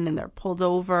reservation and they're pulled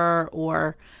over,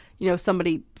 or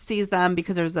somebody sees them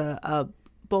because there's a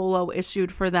bolo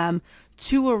issued for them,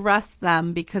 to arrest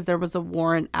them because there was a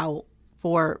warrant out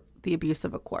for the abuse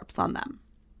of a corpse on them.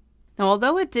 Now,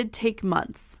 although it did take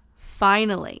months,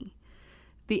 finally,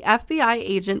 the FBI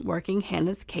agent working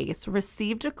Hannah's case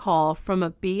received a call from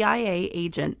a BIA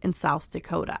agent in South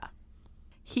Dakota.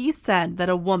 He said that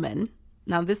a woman,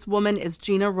 now this woman is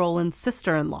Gina Rowland's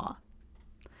sister-in-law,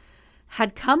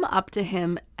 had come up to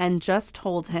him and just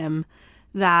told him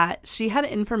that she had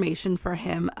information for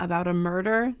him about a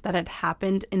murder that had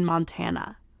happened in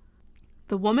Montana.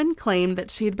 The woman claimed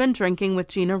that she had been drinking with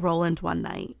Gina Rowland one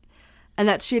night and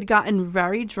that she had gotten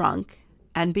very drunk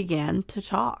and began to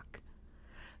talk.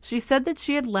 She said that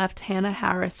she had left Hanna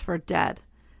Harris for dead,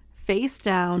 face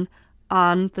down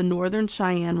on the Northern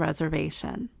Cheyenne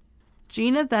Reservation.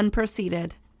 Gina then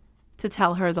proceeded to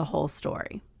tell her the whole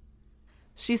story.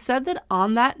 She said that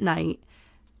on that night,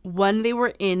 when they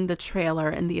were in the trailer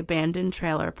in the abandoned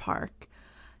trailer park,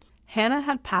 Hanna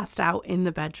had passed out in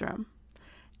the bedroom,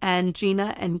 and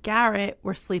Gina and Garrett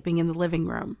were sleeping in the living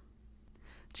room.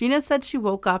 Gina said she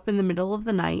woke up in the middle of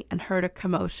the night and heard a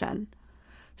commotion.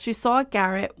 She saw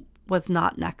Garrett was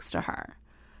not next to her,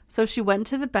 so she went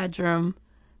to the bedroom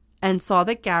and saw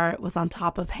that Garrett was on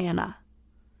top of Hanna.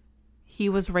 He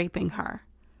was raping her,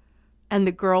 and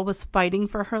the girl was fighting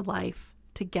for her life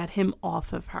to get him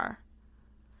off of her.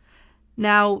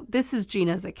 Now, this is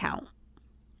Gina's account.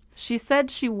 She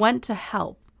said she went to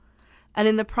help, and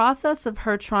in the process of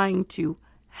her trying to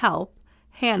help,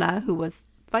 Hanna, who was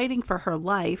fighting for her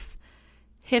life,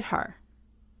 hit her.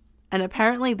 And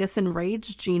apparently this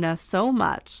enraged Gina so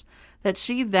much that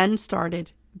she then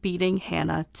started beating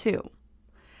Hanna too.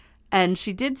 And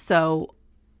she did so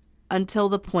until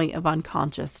the point of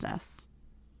unconsciousness.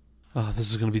 Oh, this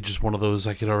is going to be just one of those,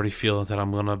 I could already feel that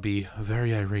I'm going to be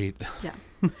very irate. Yeah.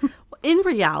 In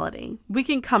reality, we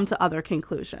can come to other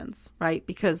conclusions, right?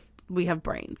 Because we have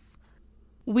brains.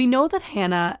 We know that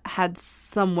Hanna had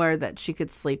somewhere that she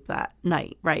could sleep that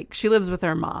night, right? She lives with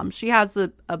her mom. She has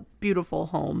a beautiful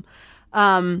home.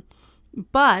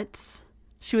 But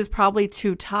she was probably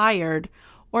too tired,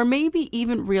 or maybe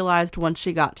even realized once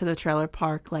she got to the trailer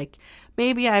park, like,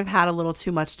 maybe I've had a little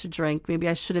too much to drink. Maybe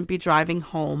I shouldn't be driving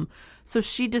home. So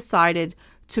she decided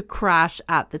to crash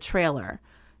at the trailer.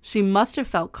 She must have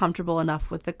felt comfortable enough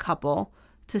with the couple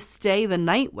to stay the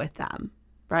night with them,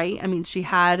 right? I mean, she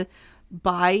had,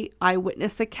 by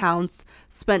eyewitness accounts,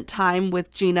 spent time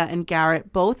with Gina and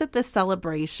Garrett, both at the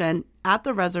celebration, at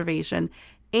the reservation,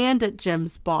 and at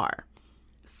Jim's bar.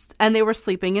 And they were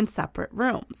sleeping in separate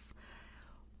rooms.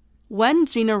 When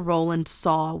Gina Rowland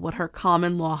saw what her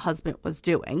common-law husband was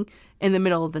doing in the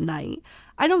middle of the night,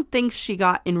 I don't think she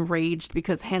got enraged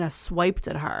because Hanna swiped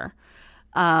at her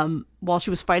while she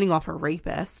was fighting off her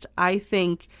rapist. I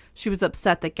think she was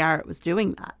upset that Garrett was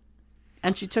doing that.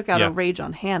 And she took out her rage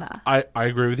on Hanna. I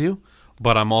agree with you,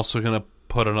 but I'm also going to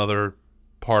put another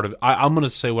part of it. I'm going to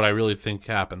say what I really think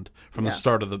happened from the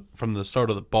start of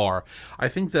the bar. I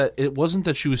think that it wasn't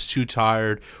that she was too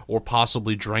tired or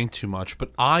possibly drank too much,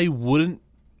 but I wouldn't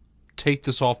take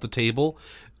this off the table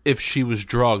if she was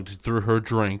drugged through her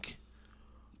drink.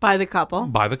 By the couple?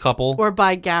 By the couple. Or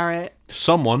by Garrett?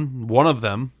 Someone, one of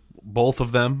them, both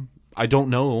of them. I don't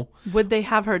know. Would they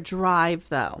have her drive,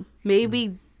 though?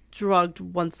 Maybe drugged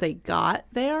once they got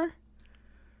there?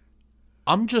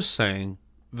 I'm just saying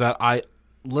that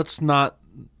let's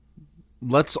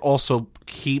also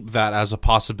keep that as a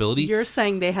possibility. You're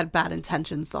saying they had bad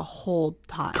intentions the whole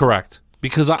time. Correct.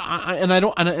 Because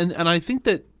I think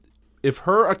that if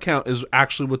her account is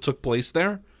actually what took place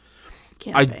there,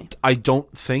 I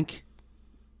don't think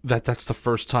that that's the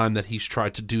first time that he's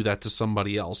tried to do that to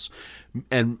somebody else.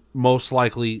 And most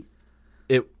likely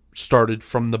it started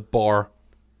from the bar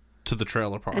to the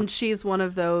trailer park. And she's one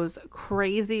of those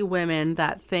crazy women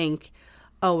that think,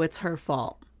 oh, it's her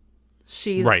fault.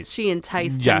 She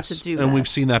enticed him to do that. And we've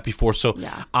seen that before. So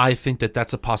I think that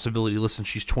that's a possibility. Listen,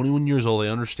 she's 21 years old. I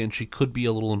understand she could be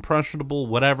a little impressionable,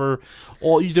 whatever.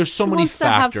 There's so many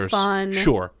factors.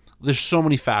 Sure. There's so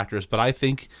many factors, but I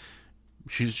think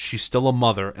she's still a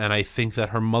mother, and I think that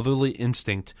her motherly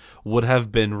instinct would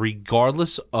have been,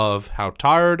 regardless of how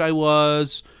tired I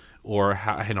was or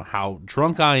how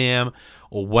drunk I am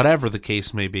or whatever the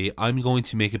case may be, I'm going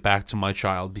to make it back to my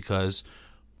child because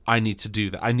I need to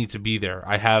do that. I need to be there.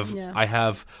 I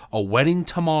have a wedding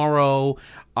tomorrow.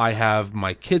 I have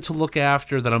my kid to look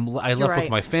after that I left with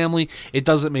my family. It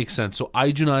doesn't make sense. So I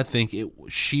do not think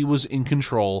she was in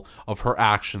control of her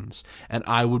actions, and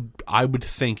I would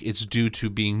think it's due to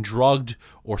being drugged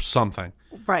or something.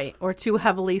 Right, or too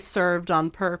heavily served on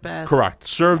purpose. Correct.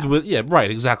 Served with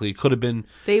right, exactly. It could have been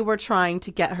they were trying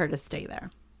to get her to stay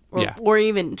there. Or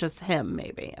even just him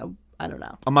maybe. I don't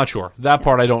know. I'm not sure. That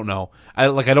part I don't know. I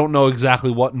don't know exactly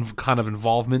what kind of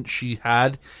involvement she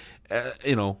had,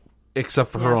 except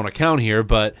for her own account here.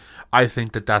 But I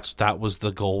think that was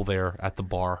the goal there at the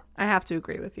bar. I have to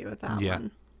agree with you with that one.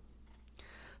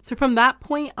 So from that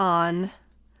point on,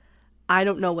 I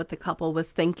don't know what the couple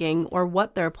was thinking or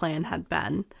what their plan had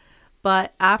been.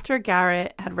 But after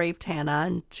Garrett had raped Hanna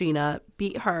and Gina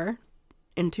beat her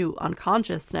into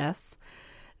unconsciousness,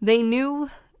 they knew,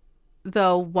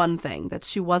 though, one thing, that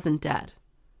she wasn't dead.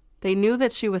 They knew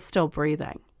that she was still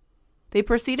breathing. They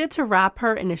proceeded to wrap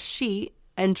her in a sheet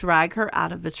and drag her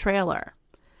out of the trailer.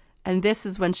 And this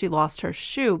is when she lost her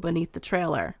shoe beneath the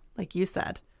trailer. Like you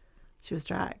said, she was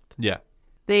dragged. Yeah.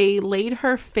 They laid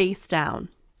her face down.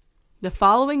 The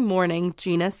following morning,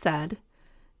 Gina said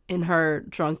in her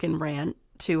drunken rant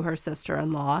to her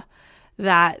sister-in-law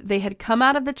that they had come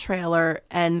out of the trailer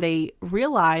and they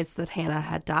realized that Hanna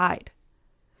had died.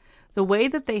 The way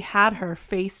that they had her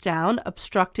face down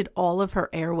obstructed all of her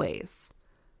airways.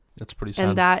 That's pretty sad.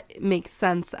 And that makes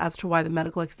sense as to why the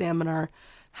medical examiner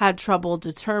had trouble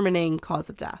determining cause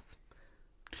of death.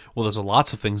 Well, there's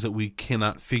lots of things that we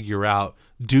cannot figure out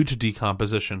due to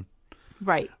decomposition.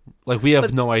 Right. Like we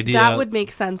have no idea. That would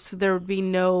make sense. There would be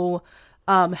no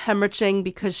hemorrhaging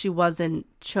because she wasn't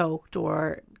choked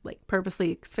or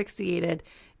purposely asphyxiated.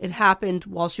 It happened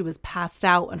while she was passed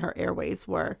out and her airways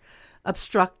were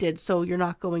obstructed, so you're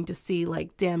not going to see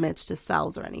damage to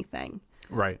cells or anything.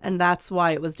 Right. And that's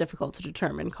why it was difficult to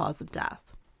determine cause of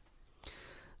death.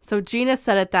 So Gina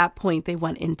said at that point they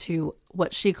went into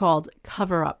what she called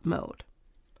cover-up mode.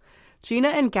 Gina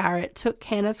and Garrett took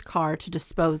Hanna's car to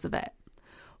dispose of it.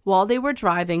 While they were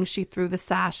driving, she threw the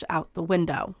sash out the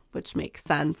window, which makes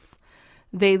sense.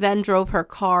 They then drove her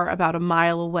car about a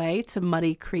mile away to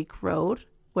Muddy Creek Road,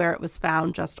 where it was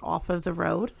found just off of the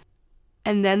road.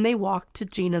 And then they walked to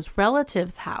Gina's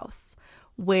relative's house,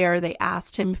 where they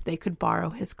asked him if they could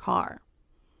borrow his car.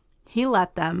 He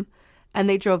let them, and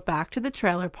they drove back to the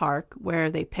trailer park, where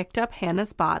they picked up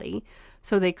Hanna's body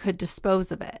so they could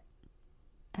dispose of it.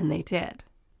 And they did.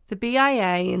 The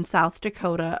BIA in South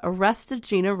Dakota arrested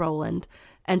Gina Rowland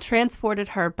and transported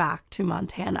her back to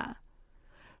Montana.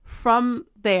 From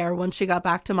there, when she got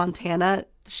back to Montana,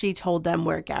 she told them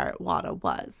where Garrett Wada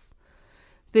was.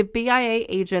 The BIA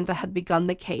agent that had begun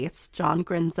the case, John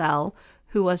Grinzel,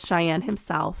 who was Cheyenne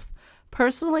himself,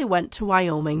 personally went to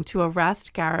Wyoming to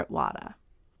arrest Garrett Wada.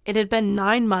 It had been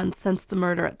 9 months since the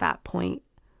murder at that point.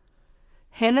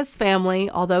 Hanna's family,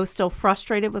 although still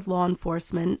frustrated with law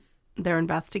enforcement, their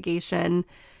investigation,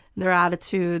 their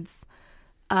attitudes,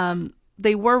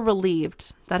 they were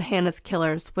relieved that Hanna's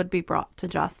killers would be brought to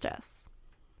justice.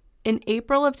 In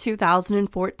April of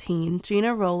 2014,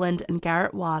 Gina Rowland and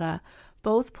Garrett Wada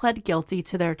both pled guilty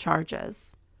to their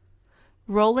charges.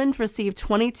 Rowland received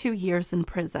 22 years in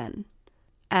prison.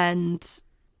 And,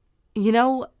 you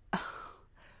know,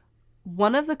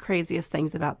 one of the craziest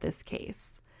things about this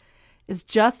case is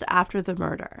just after the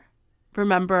murder.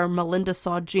 Remember, Melinda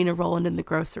saw Gina Rowland in the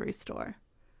grocery store.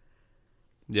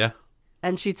 Yeah.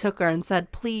 And she took her and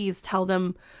said, please tell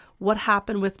them what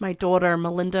happened with my daughter.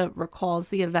 Melinda recalls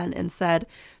the event and said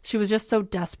she was just so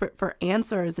desperate for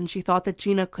answers and she thought that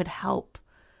Gina could help.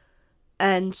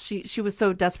 And she was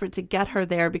so desperate to get her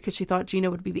there because she thought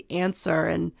Gina would be the answer.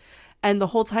 And the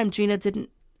whole time Gina didn't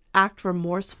act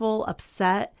remorseful,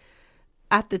 upset.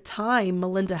 At the time,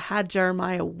 Melinda had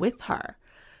Jeremiah with her.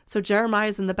 So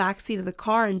Jeremiah's in the backseat of the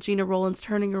car and Gina Rowland's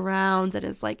turning around and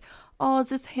is like, oh, is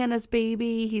this Hannah's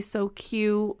baby? He's so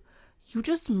cute. You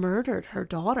just murdered her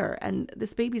daughter and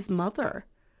this baby's mother.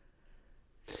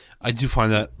 I do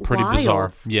find that pretty Wild.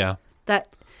 bizarre. Yeah.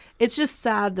 That it's just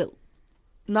sad that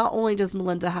not only does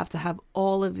Melinda have to have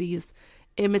all of these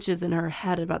images in her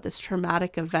head about this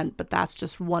traumatic event, but that's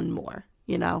just one more,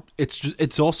 you know?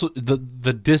 It's also the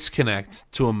disconnect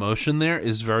to emotion there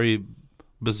is very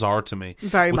bizarre to me.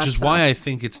 Very which much is so. why I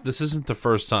think this isn't the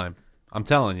first time. I'm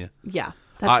telling you. Yeah.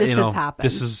 That this has happened.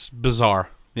 This is bizarre.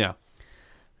 Yeah.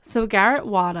 So Garrett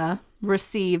Wada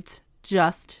received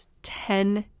just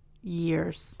 10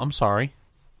 years I'm sorry.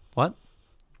 What?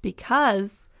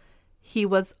 because he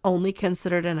was only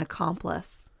considered an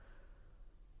accomplice.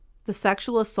 The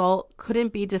sexual assault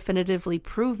couldn't be definitively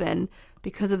proven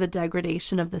because of the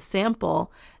degradation of the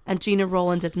sample, and Gina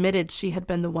Rowland admitted she had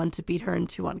been the one to beat her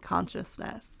into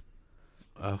unconsciousness.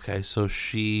 Okay, so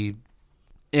she,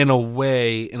 in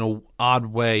an odd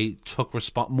way, took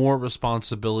more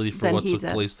responsibility for Than what he took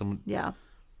did. place than... Yeah.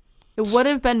 It would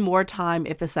have been more time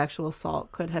if the sexual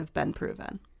assault could have been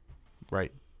proven.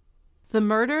 Right. The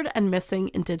murdered and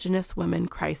missing Indigenous women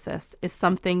crisis is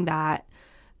something that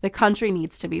the country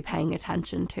needs to be paying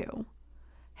attention to.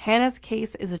 Hanna's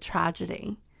case is a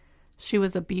tragedy. She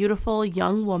was a beautiful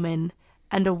young woman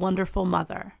and a wonderful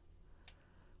mother.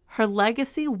 Her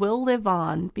legacy will live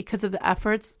on because of the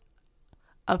efforts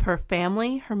of her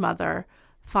family, her mother,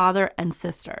 father, and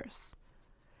sisters.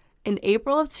 In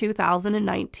April of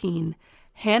 2019,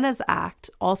 Hanna's Act,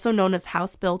 also known as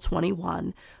House Bill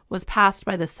 21, was passed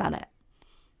by the Senate.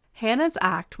 Hanna's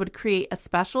Act would create a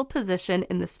special position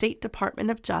in the State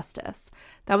Department of Justice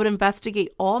that would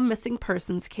investigate all missing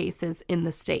persons cases in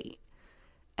the state.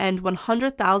 And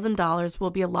 $100,000 will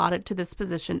be allotted to this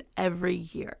position every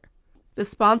year. The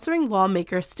sponsoring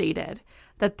lawmaker stated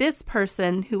that this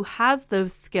person who has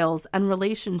those skills and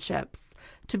relationships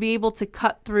to be able to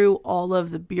cut through all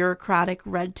of the bureaucratic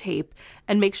red tape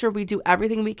and make sure we do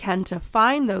everything we can to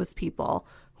find those people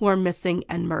who are missing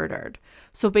and murdered.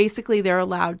 So basically, they're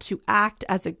allowed to act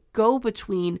as a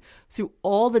go-between through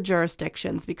all the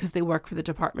jurisdictions because they work for the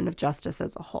Department of Justice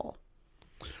as a whole.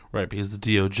 Right, because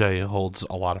the DOJ holds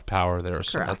a lot of power there,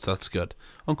 so Correct. that's good.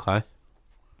 Okay.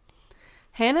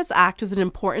 Hanna's Act is an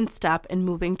important step in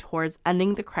moving towards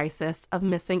ending the crisis of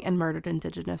missing and murdered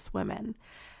Indigenous women.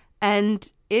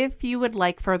 And if you would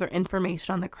like further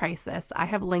information on the crisis, I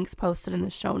have links posted in the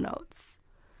show notes.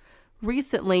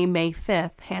 Recently, May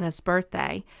 5th, Hanna's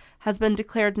birthday, has been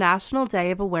declared National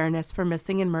Day of Awareness for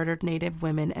Missing and Murdered Native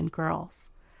Women and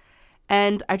Girls.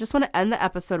 And I just want to end the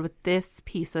episode with this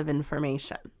piece of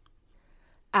information.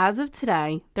 As of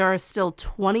today, there are still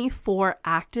 24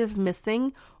 active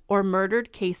missing or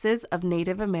murdered cases of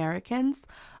Native Americans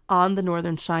on the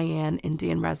Northern Cheyenne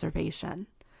Indian Reservation.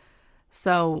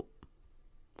 So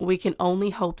we can only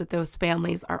hope that those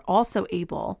families are also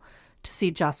able to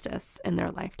see justice in their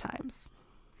lifetimes.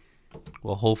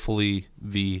 Well, hopefully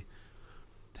the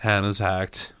Hanna's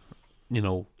Act,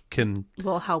 will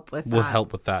help with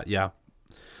that. Yeah.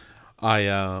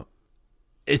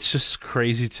 It's just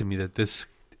crazy to me that this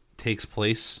takes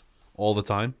place all the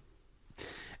time.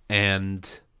 And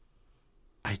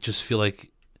I just feel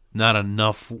like not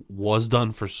enough was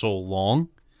done for so long,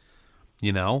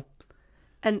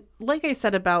 And like I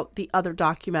said about the other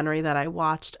documentary that I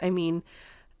watched, I mean,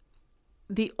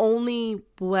 the only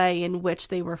way in which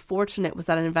they were fortunate was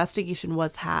that an investigation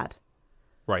was had.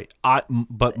 Right.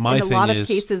 But my in a thing lot is,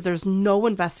 of cases, there's no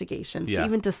investigations to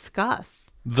even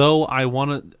discuss. Though I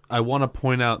want to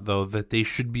point out, though, that they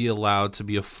should be allowed to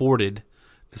be afforded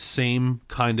the same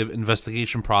kind of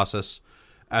investigation process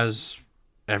as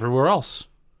everywhere else.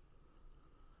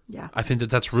 Yeah. I think that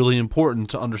that's really important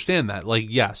to understand that. Like,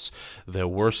 yes, there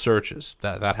were searches.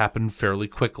 That happened fairly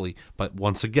quickly. But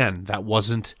once again, that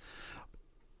wasn't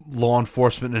law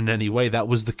enforcement in any way. That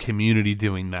was the community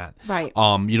doing that. Right.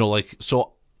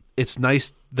 So it's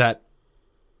nice that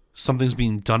something's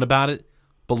being done about it,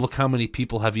 but look how many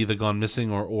people have either gone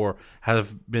missing or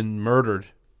have been murdered.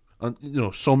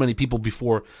 So many people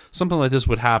before something like this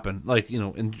would happen. Like,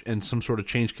 and some sort of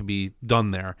change can be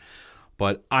done there.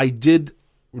 But I did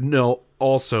know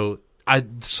also,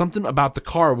 something about the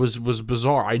car was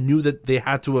bizarre. I knew that they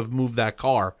had to have moved that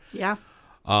car. Yeah.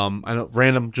 I know,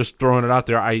 random, just throwing it out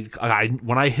there. I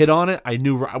when I hit on it, I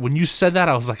knew. When you said that,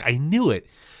 I was like, I knew it.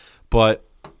 But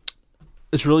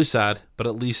it's really sad. But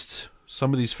at least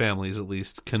some of these families,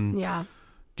 can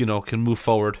can move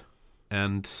forward,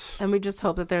 and we just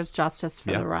hope that there's justice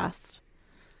for the rest.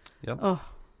 Yep. Oh,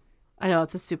 I know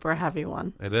it's a super heavy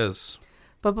one. It is.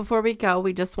 But before we go,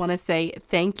 we just want to say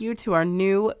thank you to our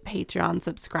new Patreon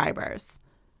subscribers.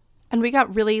 And we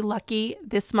got really lucky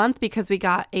this month because we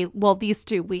got these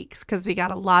 2 weeks, because we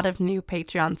got a lot of new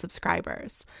Patreon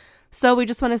subscribers. So we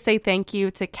just want to say thank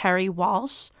you to Kerry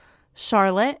Walsh,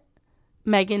 Charlotte,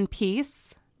 Megan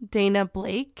Peace, Dana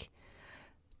Blake,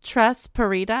 Tress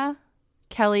Parita,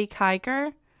 Kelly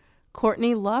Kiger,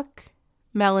 Courtney Look,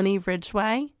 Melanie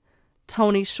Ridgway,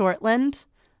 Tony Shortland,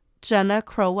 Jenna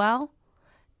Crowell,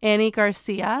 Annie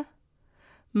Garcia,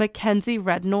 Mackenzie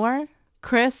Rednor,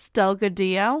 Chris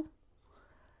Delgadillo,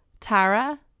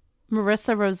 Tara,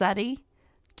 Marissa Rossetti,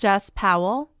 Jess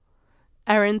Powell,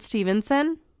 Erin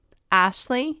Stevenson,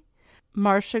 Ashley,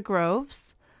 Marcia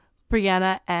Groves,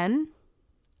 Brianna N.,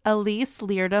 Elise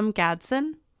Leardom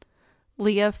Gadsden,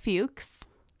 Leah Fuchs,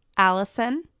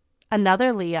 Allison,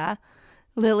 another Leah,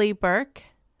 Lily Burke,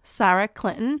 Sarah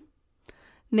Clinton,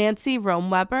 Nancy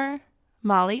Romeweber,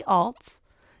 Molly Alt,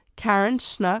 Karen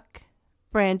Schnook,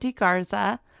 Brandy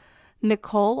Garza,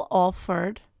 Nicole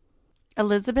Alford,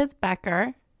 Elizabeth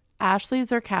Becker, Ashley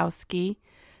Zurkowski,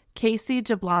 Casey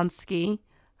Jablonski,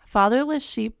 Fatherless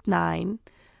Sheep 9,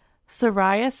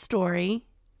 Soraya Story,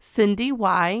 Cindy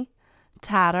Y,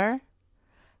 Tatter,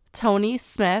 Tony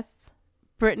Smith,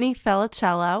 Brittany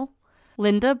Felicello,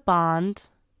 Linda Bond,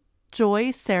 Joy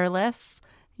Serlis,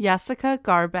 Jessica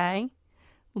Garbe,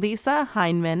 Lisa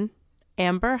Heineman,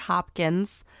 Amber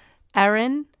Hopkins,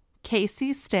 Erin,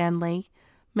 Casey Stanley,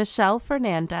 Michelle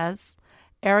Fernandez,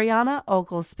 Ariana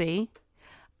Oglesby,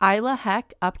 Isla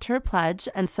Heck upped her pledge,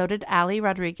 and so did Allie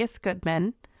Rodriguez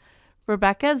Goodman,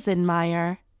 Rebecca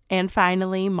Zinmeyer, and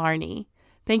finally Marnie.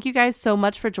 Thank you guys so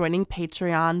much for joining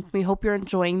Patreon. We hope you're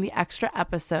enjoying the extra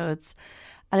episodes.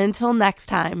 And until next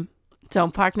time,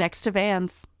 don't park next to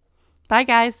vans. Bye,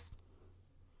 guys.